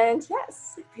 And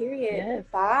yes, period. Yes.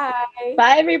 Bye.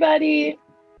 Bye, everybody.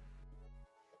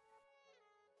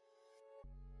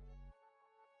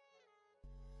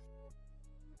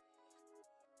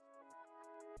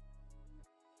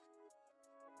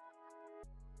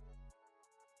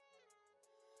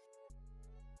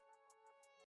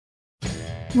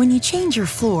 When you change your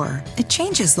floor, it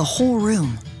changes the whole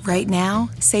room. Right now,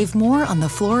 save more on the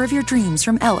floor of your dreams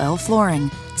from LL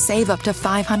Flooring. Save up to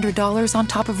 $500 on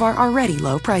top of our already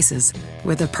low prices.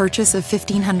 With a purchase of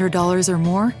 $1,500 or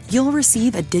more, you'll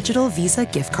receive a digital Visa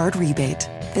gift card rebate.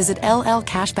 Visit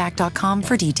llcashback.com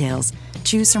for details.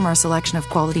 Choose from our selection of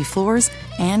quality floors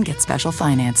and get special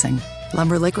financing.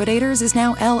 Lumber Liquidators is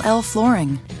now LL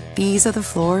Flooring. These are the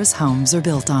floors homes are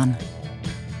built on.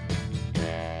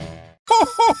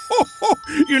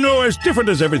 You know, as different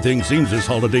as everything seems this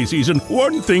holiday season,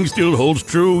 one thing still holds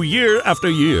true year after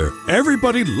year.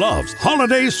 Everybody loves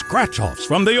holiday scratch-offs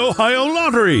from the Ohio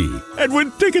Lottery. And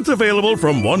with tickets available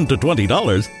from $1 to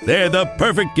 $20, they're the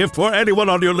perfect gift for anyone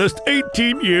on your list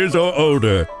 18 years or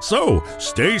older. So,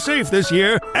 stay safe this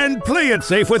year and play it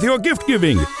safe with your gift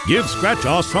giving. Give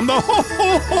scratch-offs from the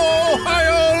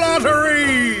Ohio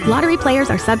Lottery! Lottery players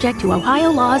are subject to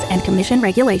Ohio laws and commission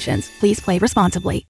regulations. Please play responsibly.